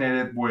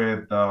vaccinated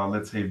with,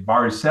 let's say,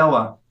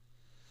 varicella,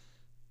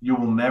 you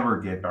will never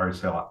get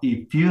varicella.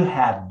 If you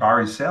had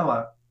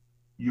varicella,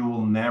 you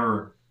will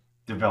never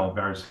develop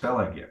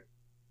varicella again,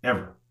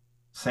 ever.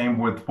 Same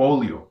with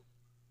polio,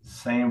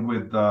 same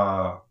with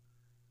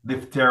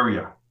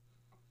diphtheria,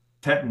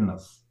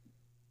 tetanus,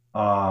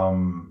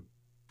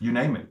 you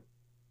name it.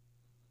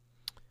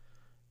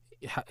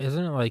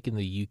 Isn't it like in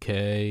the UK,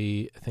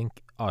 I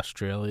think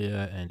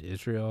Australia and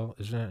Israel,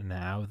 isn't it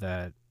now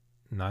that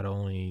not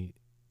only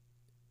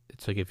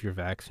it's like if you're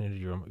vaccinated,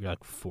 you're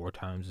like 4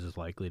 times as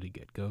likely to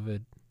get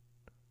COVID?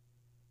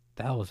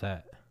 The hell is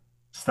that?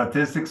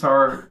 Statistics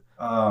are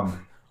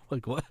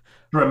Like what?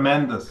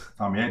 tremendous.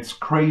 I mean, it's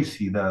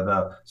crazy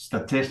the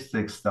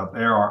statistics that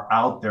there are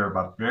out there,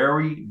 but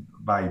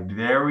by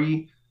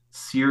very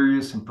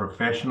serious and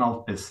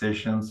professional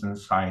physicians and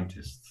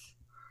scientists.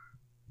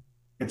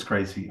 It's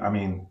crazy. I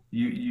mean,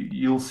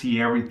 you'll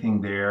see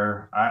everything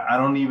there. I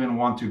don't even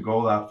want to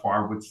go that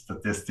far with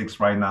statistics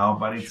right now,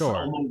 but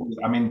Sure.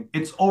 I mean,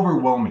 it's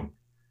overwhelming.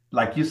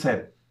 Like you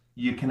said,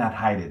 you cannot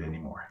hide it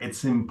anymore.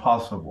 It's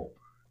impossible.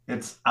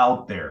 It's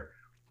out there.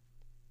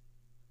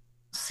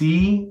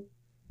 See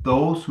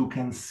those who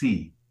can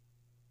see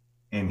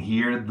and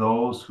hear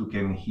those who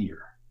can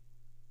hear.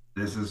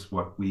 This is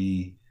what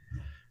we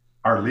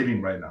are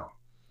living right now,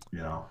 you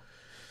know.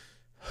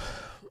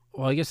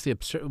 Well, I guess the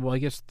absurd. Well, I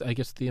guess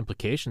the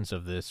implications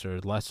of this are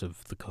less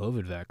of the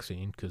COVID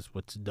vaccine because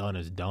what's done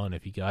is done.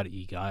 If you got it,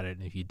 you got it,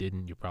 and if you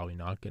didn't, you're probably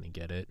not going to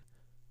get it.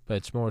 But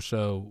it's more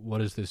so, what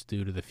does this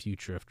do to the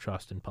future of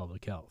trust in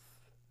public health,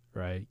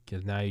 right?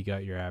 Because now you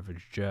got your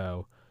average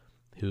Joe,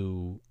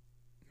 who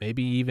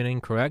maybe even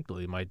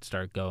incorrectly might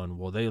start going,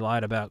 well, they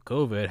lied about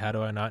COVID. How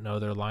do I not know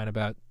they're lying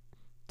about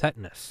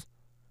tetanus?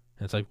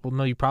 And it's like, well,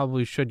 no, you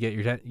probably should get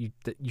you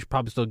should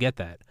probably still get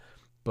that.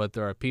 But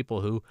there are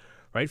people who,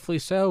 rightfully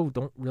so,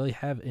 don't really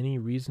have any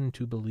reason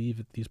to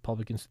believe these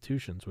public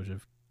institutions, which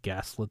have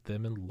gaslit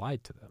them and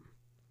lied to them.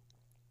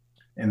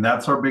 And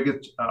that's our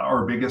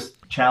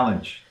biggest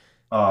challenge,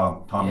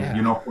 Tommy. Yeah.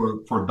 You know,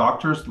 for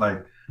doctors,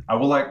 like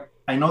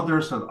I know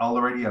there's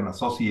already an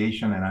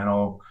association, and I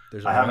know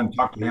There's I a what? haven't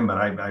talked to him, but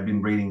I've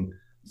been reading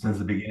since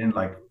the beginning,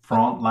 like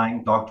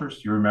frontline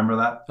doctors. You remember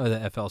that? Oh, the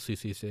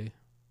FLCCC.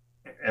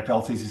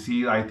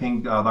 FLCCC. I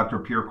think Dr.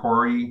 Pierre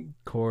Corey,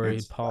 Corey,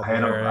 it's Paul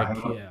Merrick,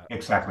 yeah.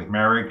 exactly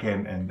Merrick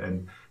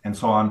and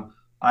so on.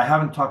 I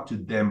haven't talked to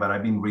them, but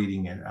I've been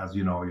reading it, as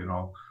the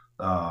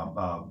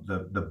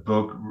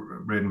book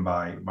written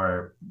by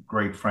a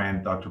great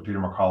friend, Dr. Peter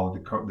McCullough,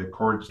 the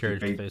Courage to Courage to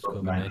Face Face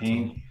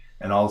COVID-19,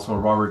 and also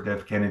Robert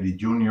F. Kennedy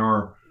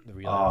Jr., The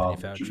real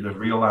Anthony Fauci. the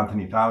real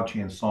Anthony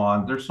Fauci, and so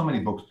on. There's so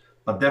many books,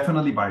 but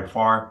definitely by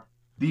far,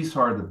 these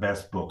are the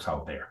best books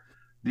out there.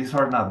 These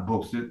are not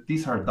books,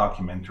 these are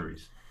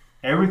documentaries.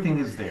 Everything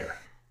is there.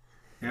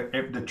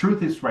 The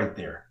truth is right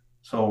there.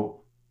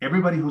 So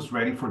everybody who's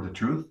ready for the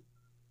truth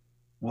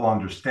will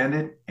understand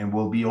it and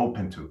will be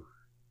open to.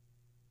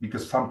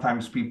 Because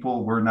sometimes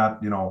people were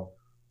not,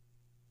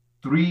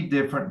 three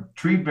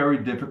very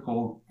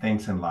difficult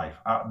things in life,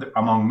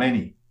 among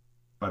many.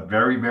 but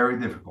very, very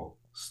difficult.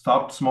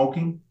 Stop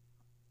smoking,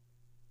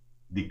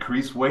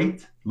 decrease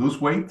weight,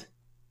 lose weight,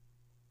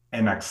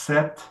 and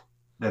accept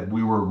that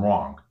we were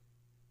wrong.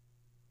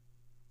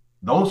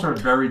 Those are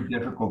very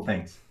difficult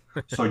things.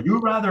 So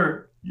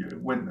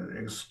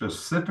when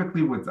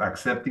specifically with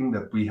accepting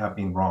that we have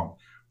been wrong,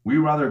 we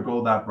rather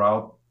go that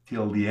route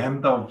till the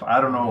end of,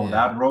 I don't know,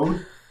 that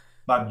road,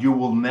 but you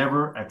will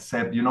never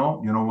accept, you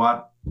know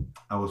what?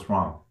 I was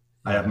wrong.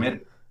 I admit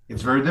it.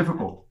 It's very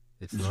difficult.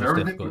 It's It's the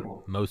very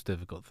difficult. most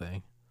difficult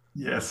thing.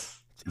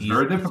 Yes, it's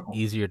very difficult. It's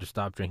easier to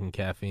stop drinking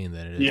caffeine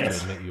than it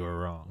is to admit you were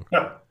wrong.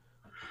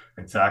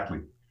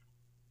 Exactly.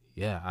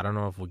 Yeah, I don't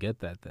know if we'll get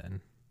that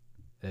then.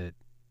 I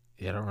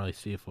don't really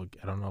see if I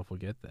don't know if we'll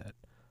get that.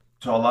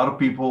 So a lot of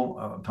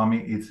people, Tommy,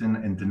 it's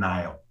in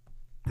denial,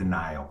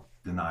 denial.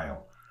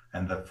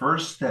 And the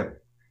first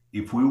step,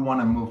 if we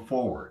want to move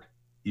forward,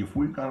 if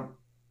we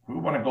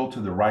want to go to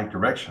the right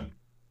direction,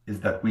 is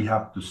that we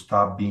have to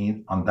stop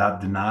being on that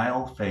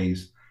denial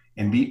phase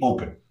and be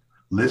open.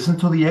 Listen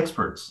to the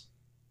experts.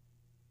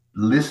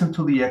 Listen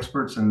to the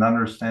experts and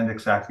understand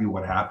exactly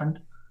what happened.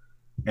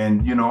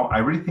 And, I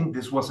really think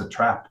this was a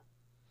trap.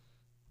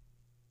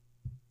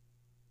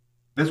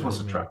 This was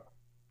a trap.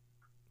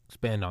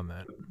 Expand on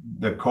that.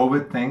 The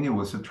COVID thing, it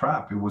was a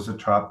trap. It was a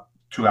trap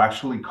to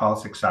actually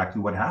cause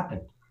exactly what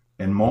happened.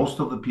 And most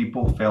of the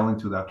people fell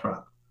into that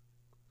trap.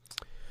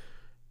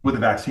 With the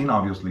vaccine,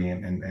 obviously,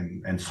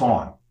 and so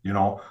on. It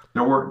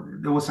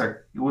was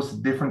a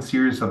different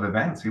series of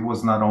events. It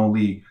was not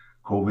only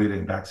COVID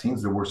and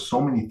vaccines. There were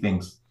so many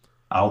things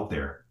out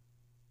there.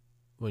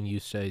 When you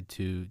say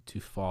to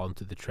fall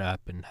into the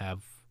trap and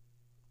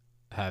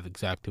have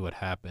exactly what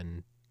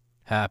happened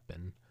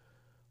happen,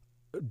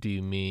 do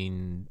you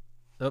mean?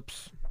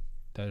 Oops,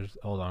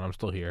 hold on, I'm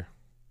still here.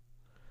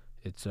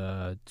 It's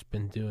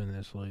been doing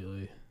this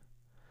lately.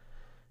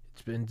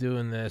 It's been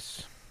doing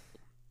this.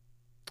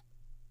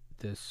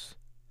 This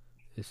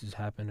has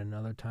happened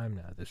another time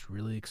now. This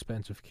really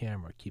expensive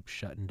camera keeps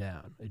shutting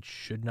down. It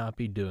should not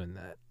be doing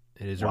that.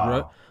 It is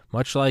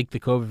much like the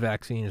COVID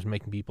vaccine is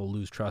making people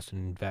lose trust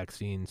in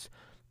vaccines.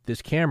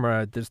 This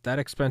camera, that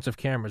expensive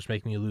camera is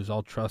making you lose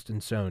all trust in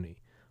Sony.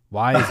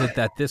 Why is it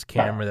that this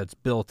camera that's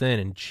built in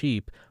and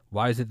cheap,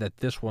 why is it that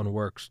this one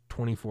works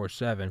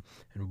 24/7,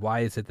 and why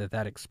is it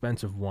that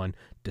expensive one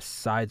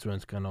decides when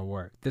it's going to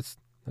work? That's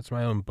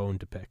my own bone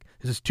to pick.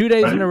 This is 2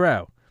 days in a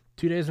row.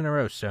 2 days in a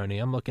row,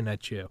 Sony. I'm looking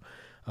at you.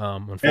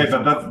 Hey,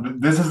 but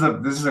this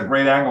is a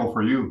great angle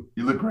for you.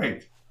 You look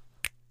great.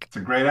 It's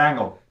a great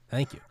angle.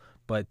 Thank you.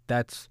 But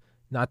that's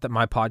not that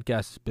my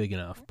podcast is big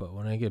enough. But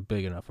when I get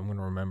big enough, I'm going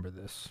to remember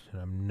this,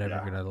 and I'm never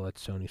going to let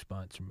Sony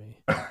sponsor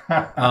me.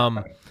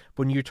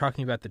 When you're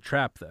talking about the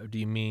trap, though, do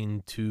you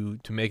mean to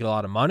make a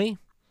lot of money,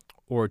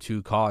 or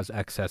to cause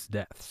excess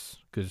deaths?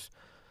 Because,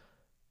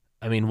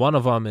 I mean, one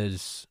of them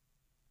is,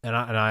 and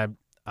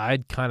I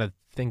kind of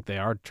think they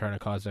are trying to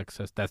cause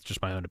excess. That's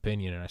just my own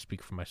opinion, and I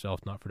speak for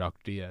myself, not for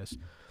Dr. Diaz.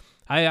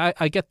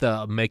 I get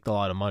the make a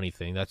lot of money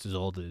thing. That's as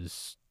old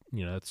as,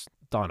 it's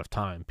dawn of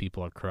time.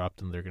 People are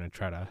corrupt, and they're going to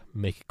try to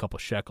make a couple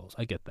shekels.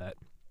 I get that.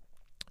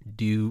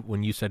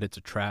 When you said it's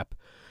a trap,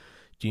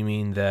 do you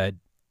mean that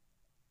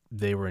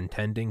they were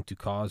intending to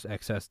cause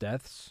excess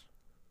deaths?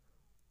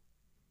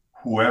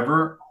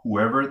 Whoever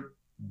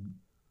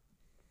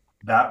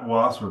that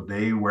was, or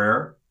they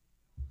were,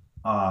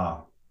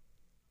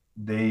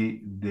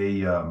 they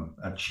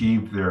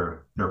achieved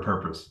their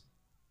purpose.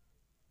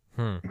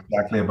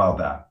 Exactly about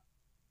that.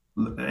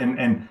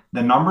 And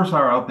the numbers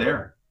are out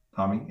there,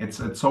 Tommy.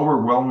 It's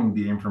overwhelming,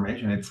 the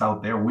information. It's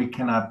out there. We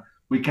cannot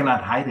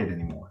hide it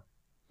anymore,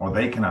 or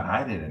they cannot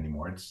hide it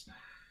anymore.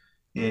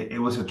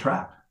 It was a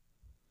trap.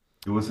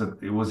 It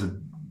was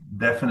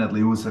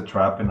definitely a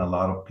trap, and a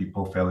lot of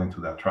people fell into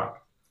that trap.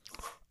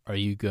 Are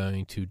you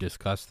going to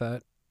discuss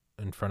that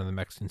in front of the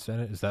Mexican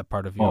Senate? Is that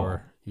part of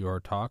your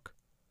talk?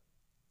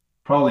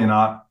 Probably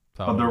not.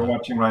 But they're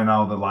watching right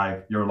now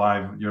your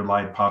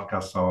live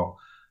podcast. So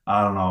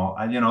I don't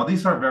know.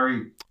 These are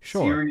very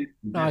serious,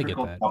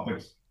 difficult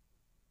topics.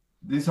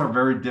 These are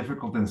very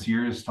difficult and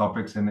serious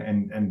topics,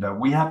 and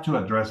we have to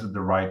address it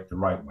the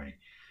right way.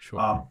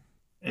 Sure.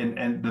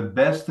 And the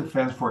best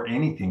defense for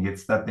anything,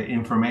 it's that the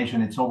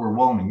information, it's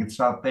overwhelming. It's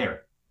out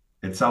there.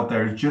 It's out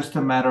there. It's just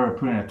a matter of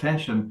putting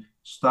attention.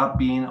 Stop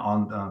being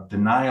on the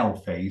denial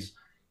phase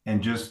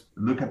and just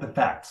look at the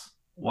facts.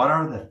 What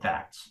are the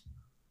facts?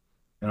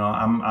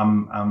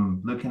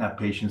 I'm looking at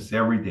patients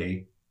every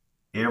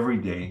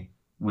day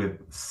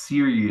with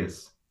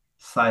serious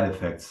side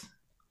effects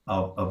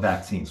of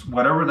vaccines,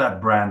 whatever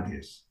that brand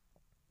is.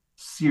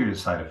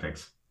 Serious side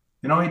effects.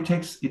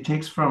 It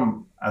takes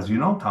from, as you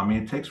know, Tommy,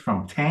 it takes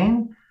from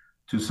 10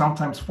 to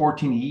sometimes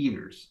 14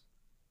 years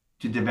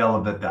to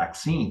develop that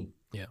vaccine.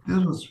 Yeah.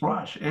 This was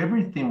rushed.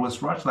 Everything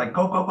was rushed, like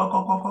go, go, go,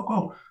 go, go, go,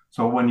 go.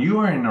 So when you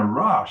are in a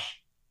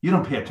rush, you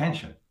don't pay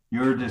attention.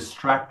 You're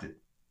distracted.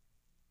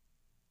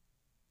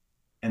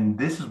 And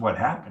this is what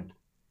happened.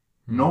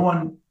 No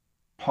one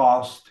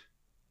paused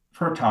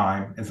for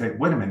time and said,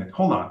 wait a minute,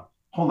 hold on.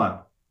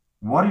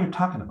 What are you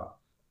talking about?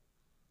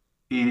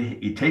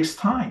 It takes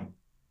time.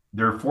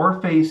 There are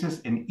four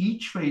phases, and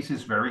each phase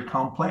is very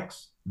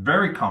complex,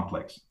 very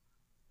complex.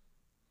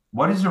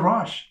 What is the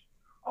rush?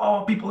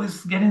 Oh, people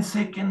is getting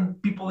sick and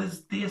people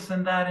is this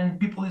and that and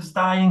people is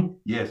dying.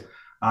 Yes,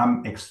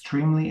 I'm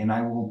extremely, and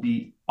I will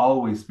be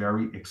always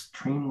very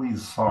extremely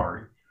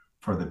sorry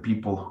for the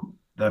people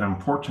that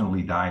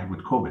unfortunately died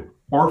with COVID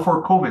or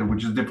for COVID,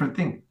 which is a different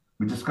thing.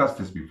 We discussed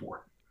this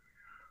before.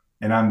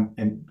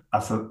 And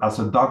as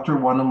a doctor,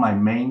 one of my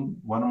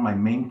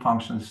main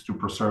functions is to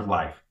preserve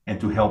life and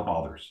to help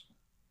others,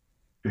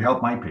 to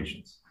help my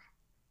patients.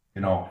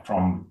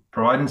 From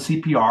providing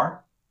CPR.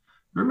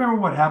 Remember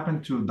what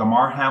happened to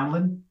Damar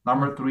Hamlin,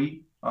 number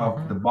 3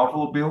 of the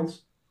Buffalo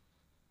Bills?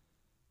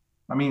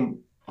 I mean,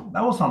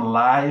 that was on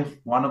live,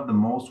 one of the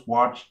most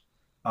watched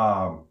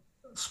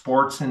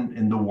sports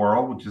in the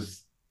world,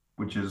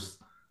 which is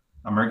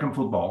American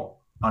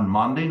football, on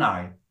Monday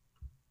night.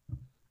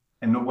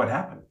 And look what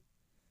happened.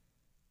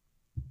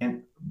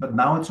 But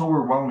now it's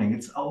overwhelming.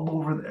 It's all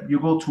over. You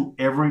go to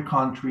every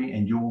country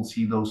and you will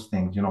see those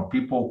things.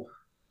 People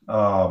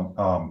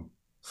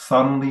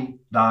suddenly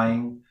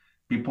dying,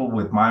 people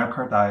with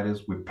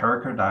myocarditis, with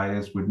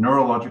pericarditis, with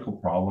neurological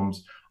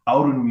problems,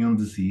 autoimmune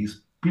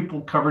disease,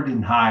 people covered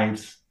in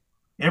hives,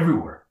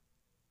 everywhere,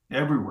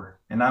 everywhere.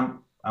 And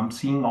I'm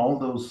seeing all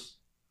those.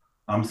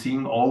 I'm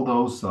seeing all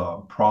those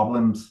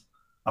problems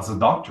as a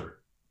doctor.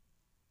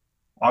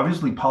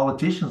 Obviously,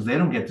 politicians, they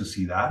don't get to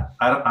see that.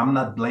 I'm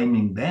not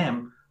blaming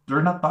them.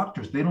 They're not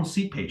doctors. They don't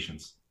see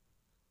patients.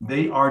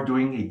 They are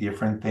doing a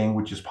different thing,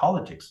 which is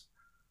politics.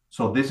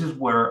 So this is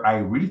where I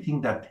really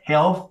think that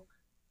health,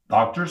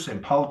 doctors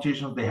and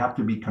politicians, they have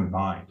to be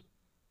combined,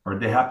 or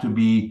they have to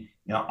be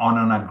on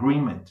an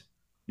agreement.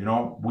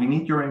 We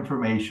need your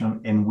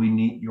information and we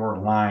need your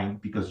line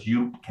because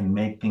you can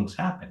make things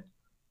happen.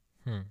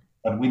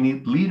 But we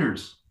need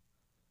leaders.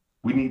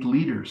 We need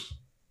leaders.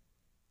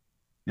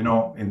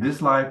 In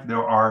this life,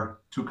 there are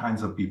two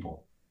kinds of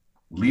people,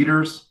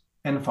 leaders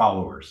and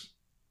followers.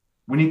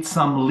 We need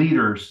some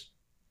leaders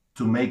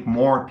to make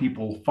more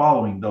people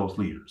following those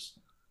leaders.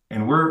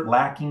 And we're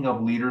lacking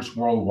of leaders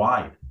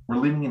worldwide. We're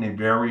living in a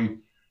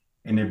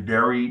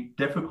very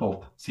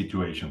difficult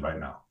situation right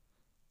now.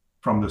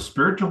 From the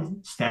spiritual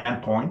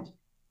standpoint,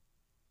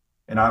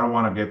 and I don't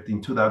want to get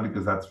into that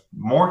because that's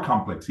more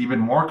complex, even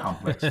more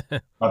complex.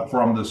 But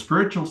from the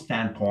spiritual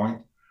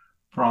standpoint,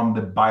 from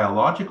the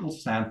biological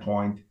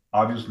standpoint,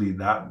 obviously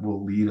that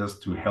will lead us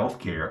to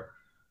healthcare.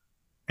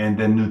 And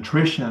then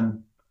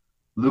nutrition,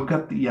 look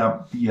at the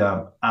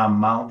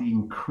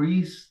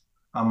increased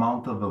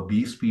amount of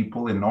obese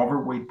people and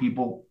overweight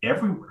people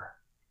everywhere.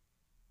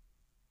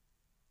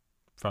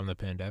 From the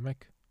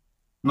pandemic?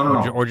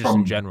 No. Or just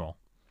in general?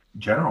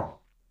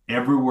 General,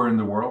 everywhere in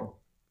the world.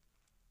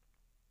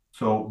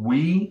 So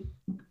we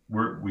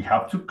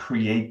have to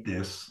create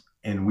this,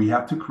 and we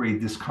have to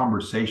create this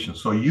conversation.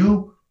 So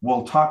you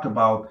will talk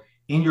about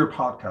in your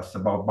podcast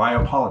about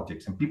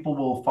biopolitics, and people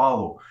will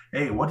follow.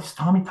 Hey, what is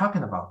Tommy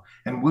talking about?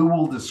 And we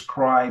will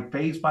describe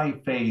phase by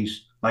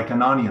phase, like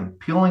an onion,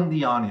 peeling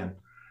the onion.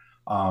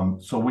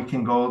 So we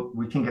can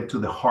get to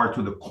the heart,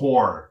 to the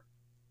core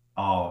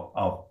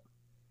of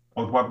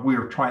what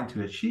we're trying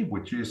to achieve,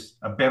 which is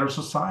a better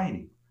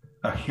society,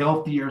 a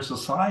healthier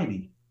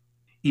society.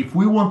 If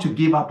we want to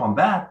give up on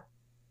that,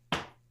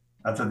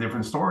 that's a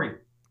different story.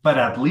 But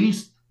at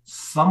least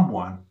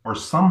someone or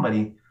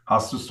somebody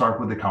has to start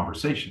with the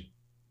conversation.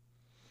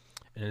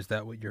 And is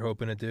that what you're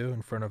hoping to do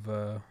in front of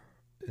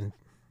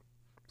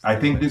I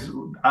think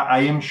I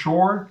am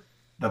sure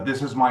that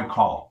this is my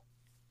call.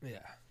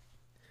 Yeah.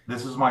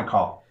 This is my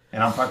call.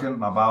 And I'm talking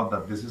about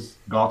that this is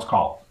God's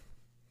call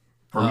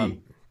for me.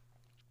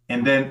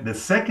 And then the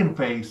second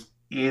phase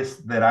is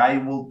that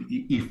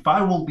if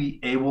I will be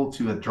able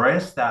to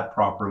address that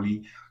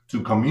properly,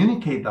 to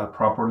communicate that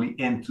properly,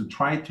 and to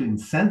try to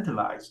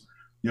incentivize,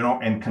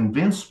 and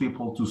convince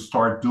people to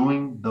start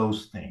doing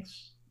those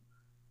things.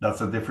 That's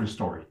a different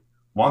story.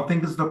 One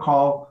thing is the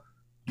call,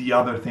 the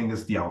other thing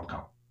is the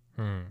outcome.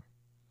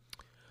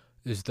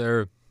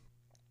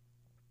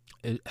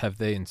 Have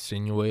they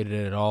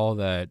insinuated at all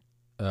that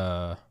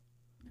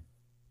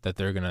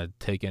they're going to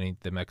take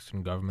the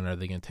Mexican government, are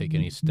they going to take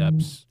any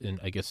steps are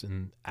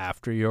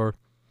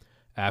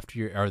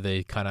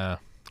they kind of,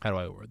 how do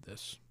I word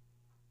this?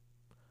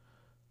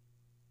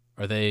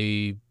 Are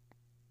they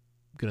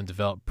going to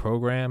develop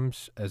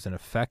programs as an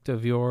effect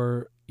of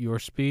your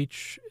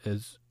speech?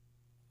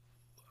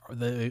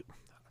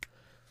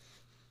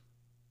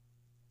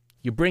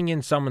 You bring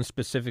in someone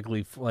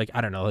specifically,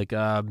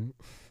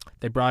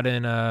 they brought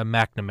in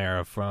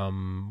McNamara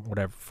from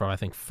I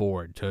think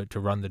Ford to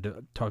run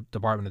the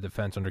Department of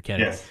Defense under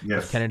Kennedy.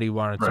 Yes. Kennedy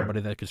wanted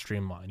somebody that could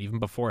streamline. Even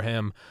before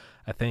him,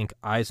 I think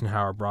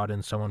Eisenhower brought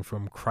in someone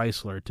from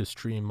Chrysler to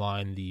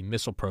streamline the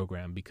missile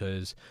program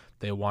because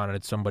they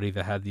wanted somebody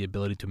that had the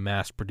ability to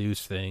mass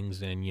produce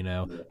things and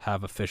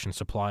have efficient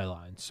supply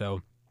lines.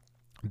 So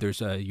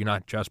you're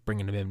not just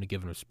bringing him in to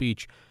give him a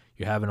speech.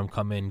 You're having him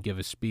come in, give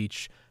a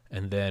speech,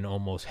 and then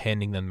almost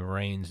handing them the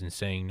reins and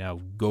saying, now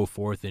go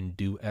forth and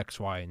do X,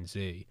 Y, and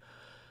Z.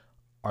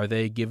 Are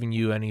they giving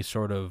you any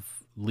sort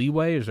of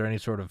leeway? Is there any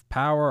sort of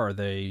power? Are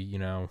they,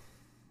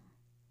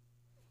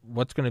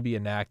 what's going to be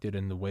enacted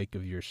in the wake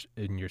of your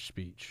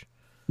speech?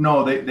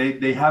 No,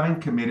 they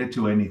haven't committed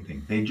to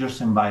anything. They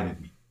just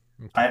invited me.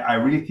 Okay. I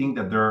really think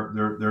that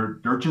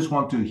they're just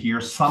want to hear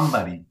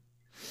somebody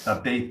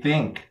that they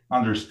think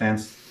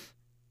understands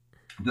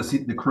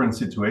the current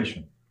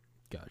situation.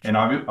 Gotcha. And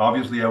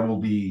obviously, I will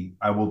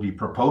be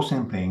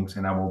proposing things,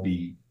 and I will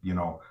be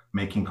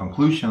making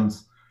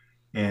conclusions,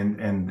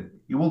 and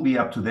it will be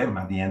up to them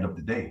at the end of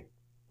the day.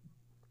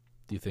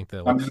 Do you think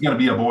that I'm just going to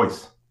be a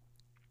voice?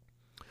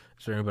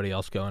 Is there anybody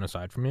else going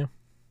aside from you?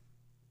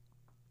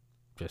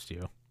 Just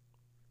you.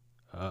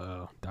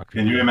 Doctor.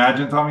 Can you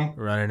imagine, Tommy?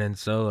 Running in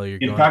solo.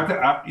 In fact,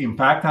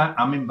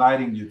 I'm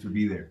inviting you to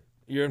be there.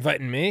 You're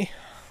inviting me?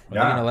 Are they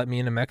gonna let me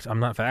into Mexico? I'm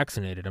not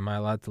vaccinated. Am I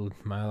allowed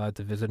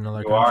to visit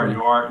another country?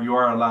 You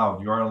are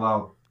allowed. You are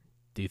allowed.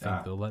 Do you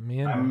think they'll let me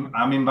in?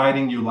 I'm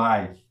inviting you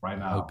live right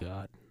now.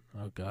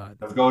 Oh God.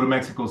 Let's go to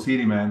Mexico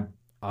City, man.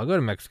 I'll go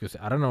to Mexico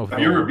City. I don't know if Have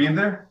you ever been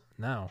there?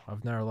 No,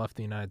 I've never left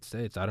the United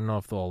States. I don't know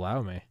if they'll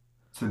allow me.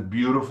 It's a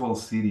beautiful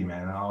city,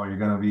 man.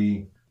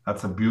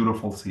 That's a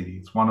beautiful city.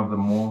 It's one of the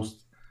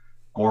most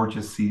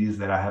gorgeous cities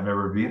that I have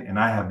ever been, and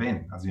I have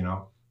been, as you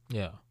know.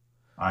 Yeah.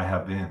 I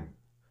have been.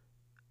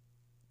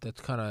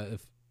 That's kind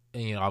of,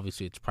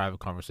 obviously it's private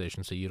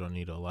conversation, so you don't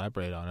need to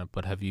elaborate on it,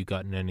 but have you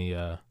gotten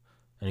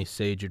any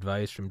sage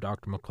advice from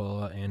Dr.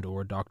 McCullough and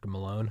or Dr.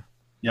 Malone?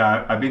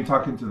 Yeah, I've been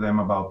talking to them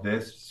about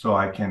this so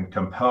I can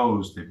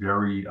compose the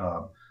very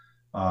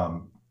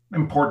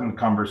important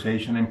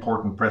conversation,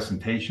 important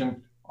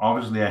presentation.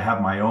 Obviously, I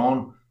have my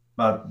own,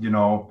 but,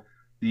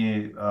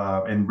 the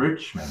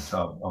enrichment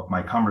of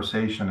my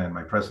conversation and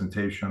my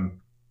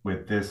presentation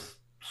with this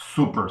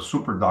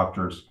super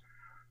doctors,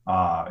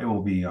 it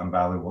will be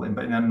invaluable.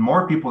 And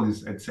more people,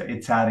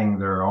 it's adding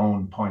their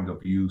own point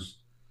of views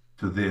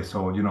to this.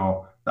 So,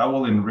 that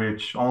will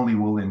enrich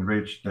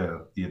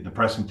the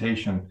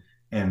presentation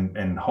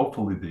and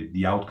hopefully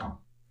the outcome.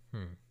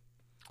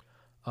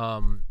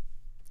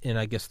 And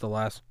I guess the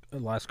last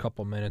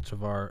couple minutes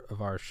of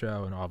our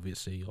show, and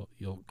obviously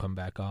you'll come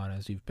back on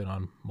as you've been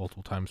on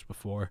multiple times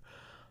before.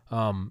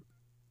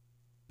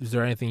 Is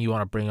there anything you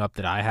want to bring up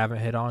that I haven't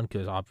hit on?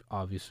 Because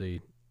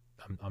obviously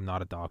I'm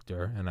not a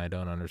doctor and I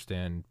don't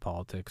understand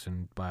politics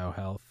and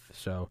biohealth,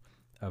 so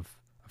I've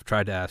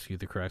tried to ask you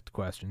the correct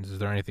questions. Is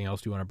there anything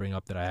else you want to bring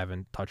up that I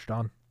haven't touched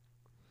on?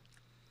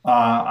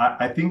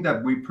 I think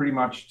that we pretty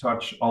much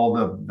touched all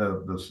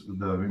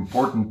the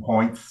important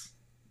points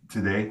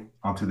today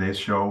on today's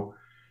show,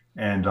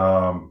 and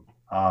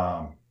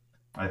I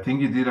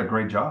think you did a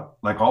great job,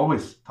 like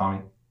always,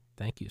 Tommy.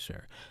 Thank you,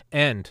 sir.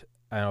 And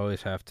I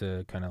always have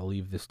to kind of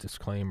leave this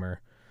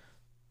disclaimer.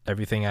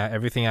 Everything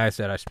I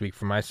said, I speak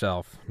for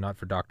myself, not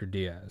for Dr.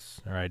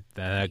 Diaz. All right,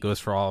 that goes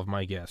for all of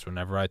my guests.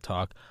 Whenever I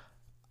talk,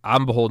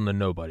 I'm beholden to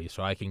nobody,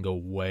 so I can go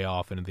way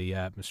off into the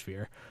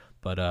atmosphere.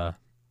 But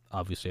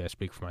obviously, I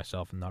speak for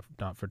myself and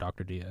not for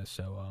Dr. Diaz.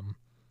 So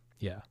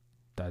yeah.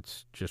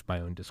 That's just my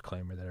own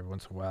disclaimer that every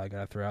once in a while I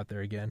gotta throw out there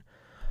again.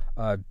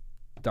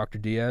 Dr.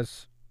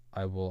 Diaz,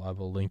 I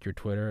will link your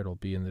Twitter. It'll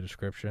be in the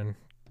description.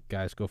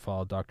 Guys, go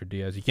follow Dr.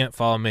 Diaz. You can't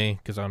follow me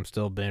because I'm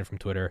still banned from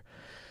Twitter.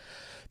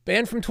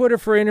 Banned from Twitter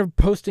for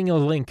posting a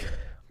link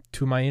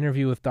to my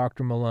interview with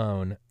Dr.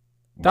 Malone.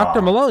 Wow.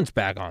 Dr. Malone's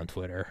back on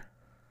Twitter,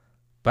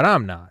 but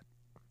I'm not.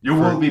 You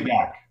will be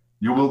back.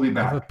 You will be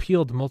back. I've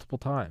appealed multiple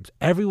times.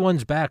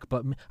 Everyone's back,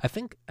 but I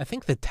think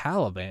the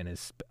Taliban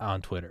is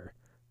on Twitter.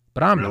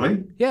 But I'm really?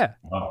 Not. Yeah.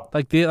 Wow.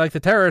 Like the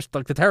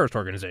terrorist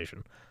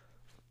organization.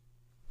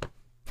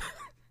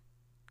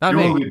 Not you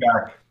me. Will be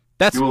back.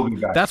 You will be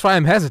back. That's why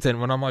I'm hesitant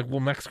when I'm like, will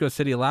Mexico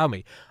City allow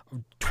me?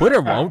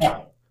 Twitter won't.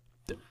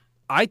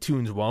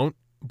 iTunes won't,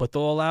 but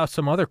they'll allow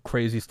some other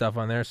crazy stuff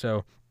on there.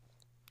 So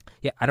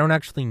yeah, I don't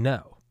actually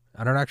know.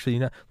 When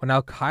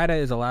Al-Qaeda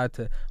is allowed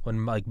to,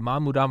 when like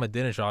Mahmoud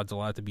Ahmadinejad's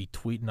allowed to be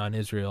tweeting on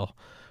Israel,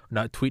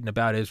 not tweeting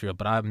about Israel,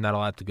 but I'm not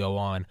allowed to go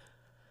on.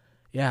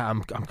 Yeah,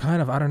 I'm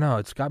kind of, I don't know.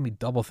 It's got me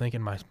double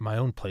thinking my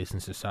own place in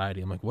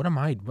society. I'm like, what am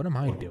I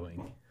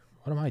doing?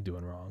 What am I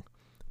doing wrong?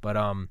 But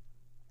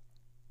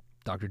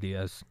Dr.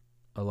 Diaz,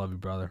 I love you,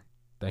 brother.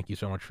 Thank you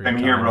so much for your time.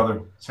 Same here,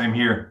 brother. Same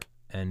here.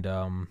 And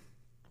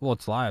well,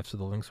 it's live, so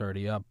the link's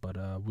already up. But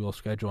we'll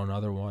schedule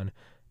another one.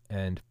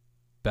 And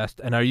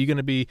are you going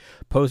to be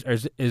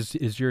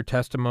is your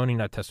testimony,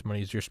 not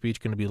testimony, is your speech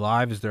going to be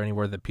live? Is there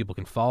anywhere that people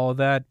can follow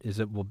that?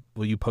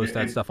 Will you post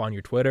that stuff on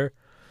your Twitter?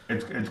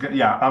 It's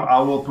yeah.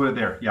 I will put it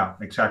there. Yeah,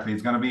 exactly.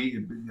 It's going to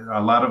be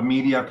a lot of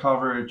media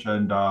coverage,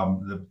 and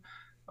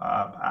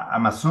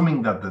I'm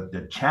assuming that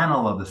the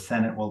channel of the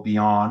Senate will be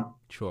on.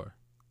 Sure.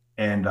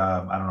 And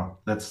I don't know.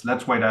 Let's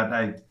wait.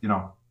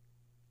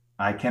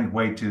 I can't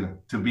wait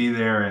to be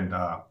there, and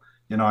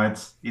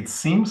it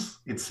seems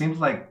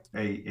like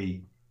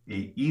a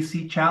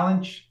easy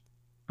challenge,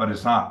 but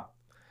it's not.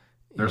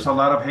 There's a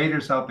lot of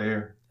haters out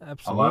there.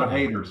 Absolutely. A lot of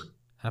haters.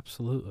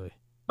 Absolutely.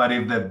 But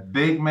if the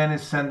big man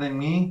is sending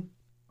me,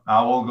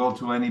 I will go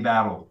to any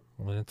battle.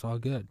 Well, it's all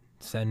good.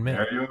 Send me.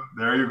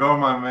 There you go,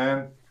 my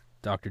man.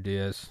 Dr.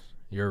 Diaz,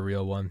 You're a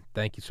real one.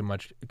 Thank you so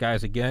much.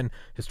 Guys, again,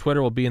 his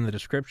Twitter will be in the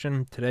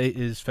description. Today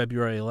is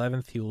February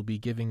 11th. He will be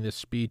giving this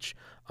speech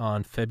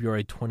on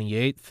February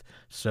 28th.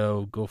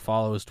 So go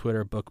follow his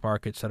Twitter,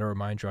 bookmark it, set a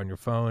reminder on your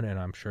phone, and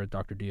I'm sure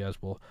Dr. Diaz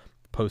will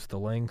post the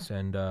links,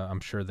 and I'm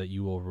sure that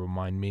you will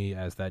remind me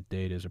as that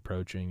date is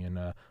approaching,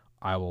 and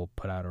I will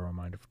put out a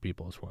reminder for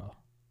people as well.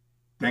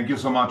 Thank you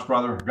so much,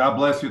 brother. God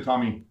bless you,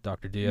 Tommy.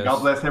 Dr. Diaz. God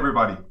bless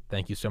everybody.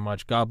 Thank you so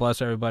much. God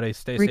bless everybody.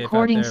 Stay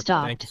Recording safe out there.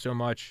 stopped. Thank you so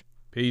much.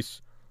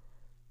 Peace.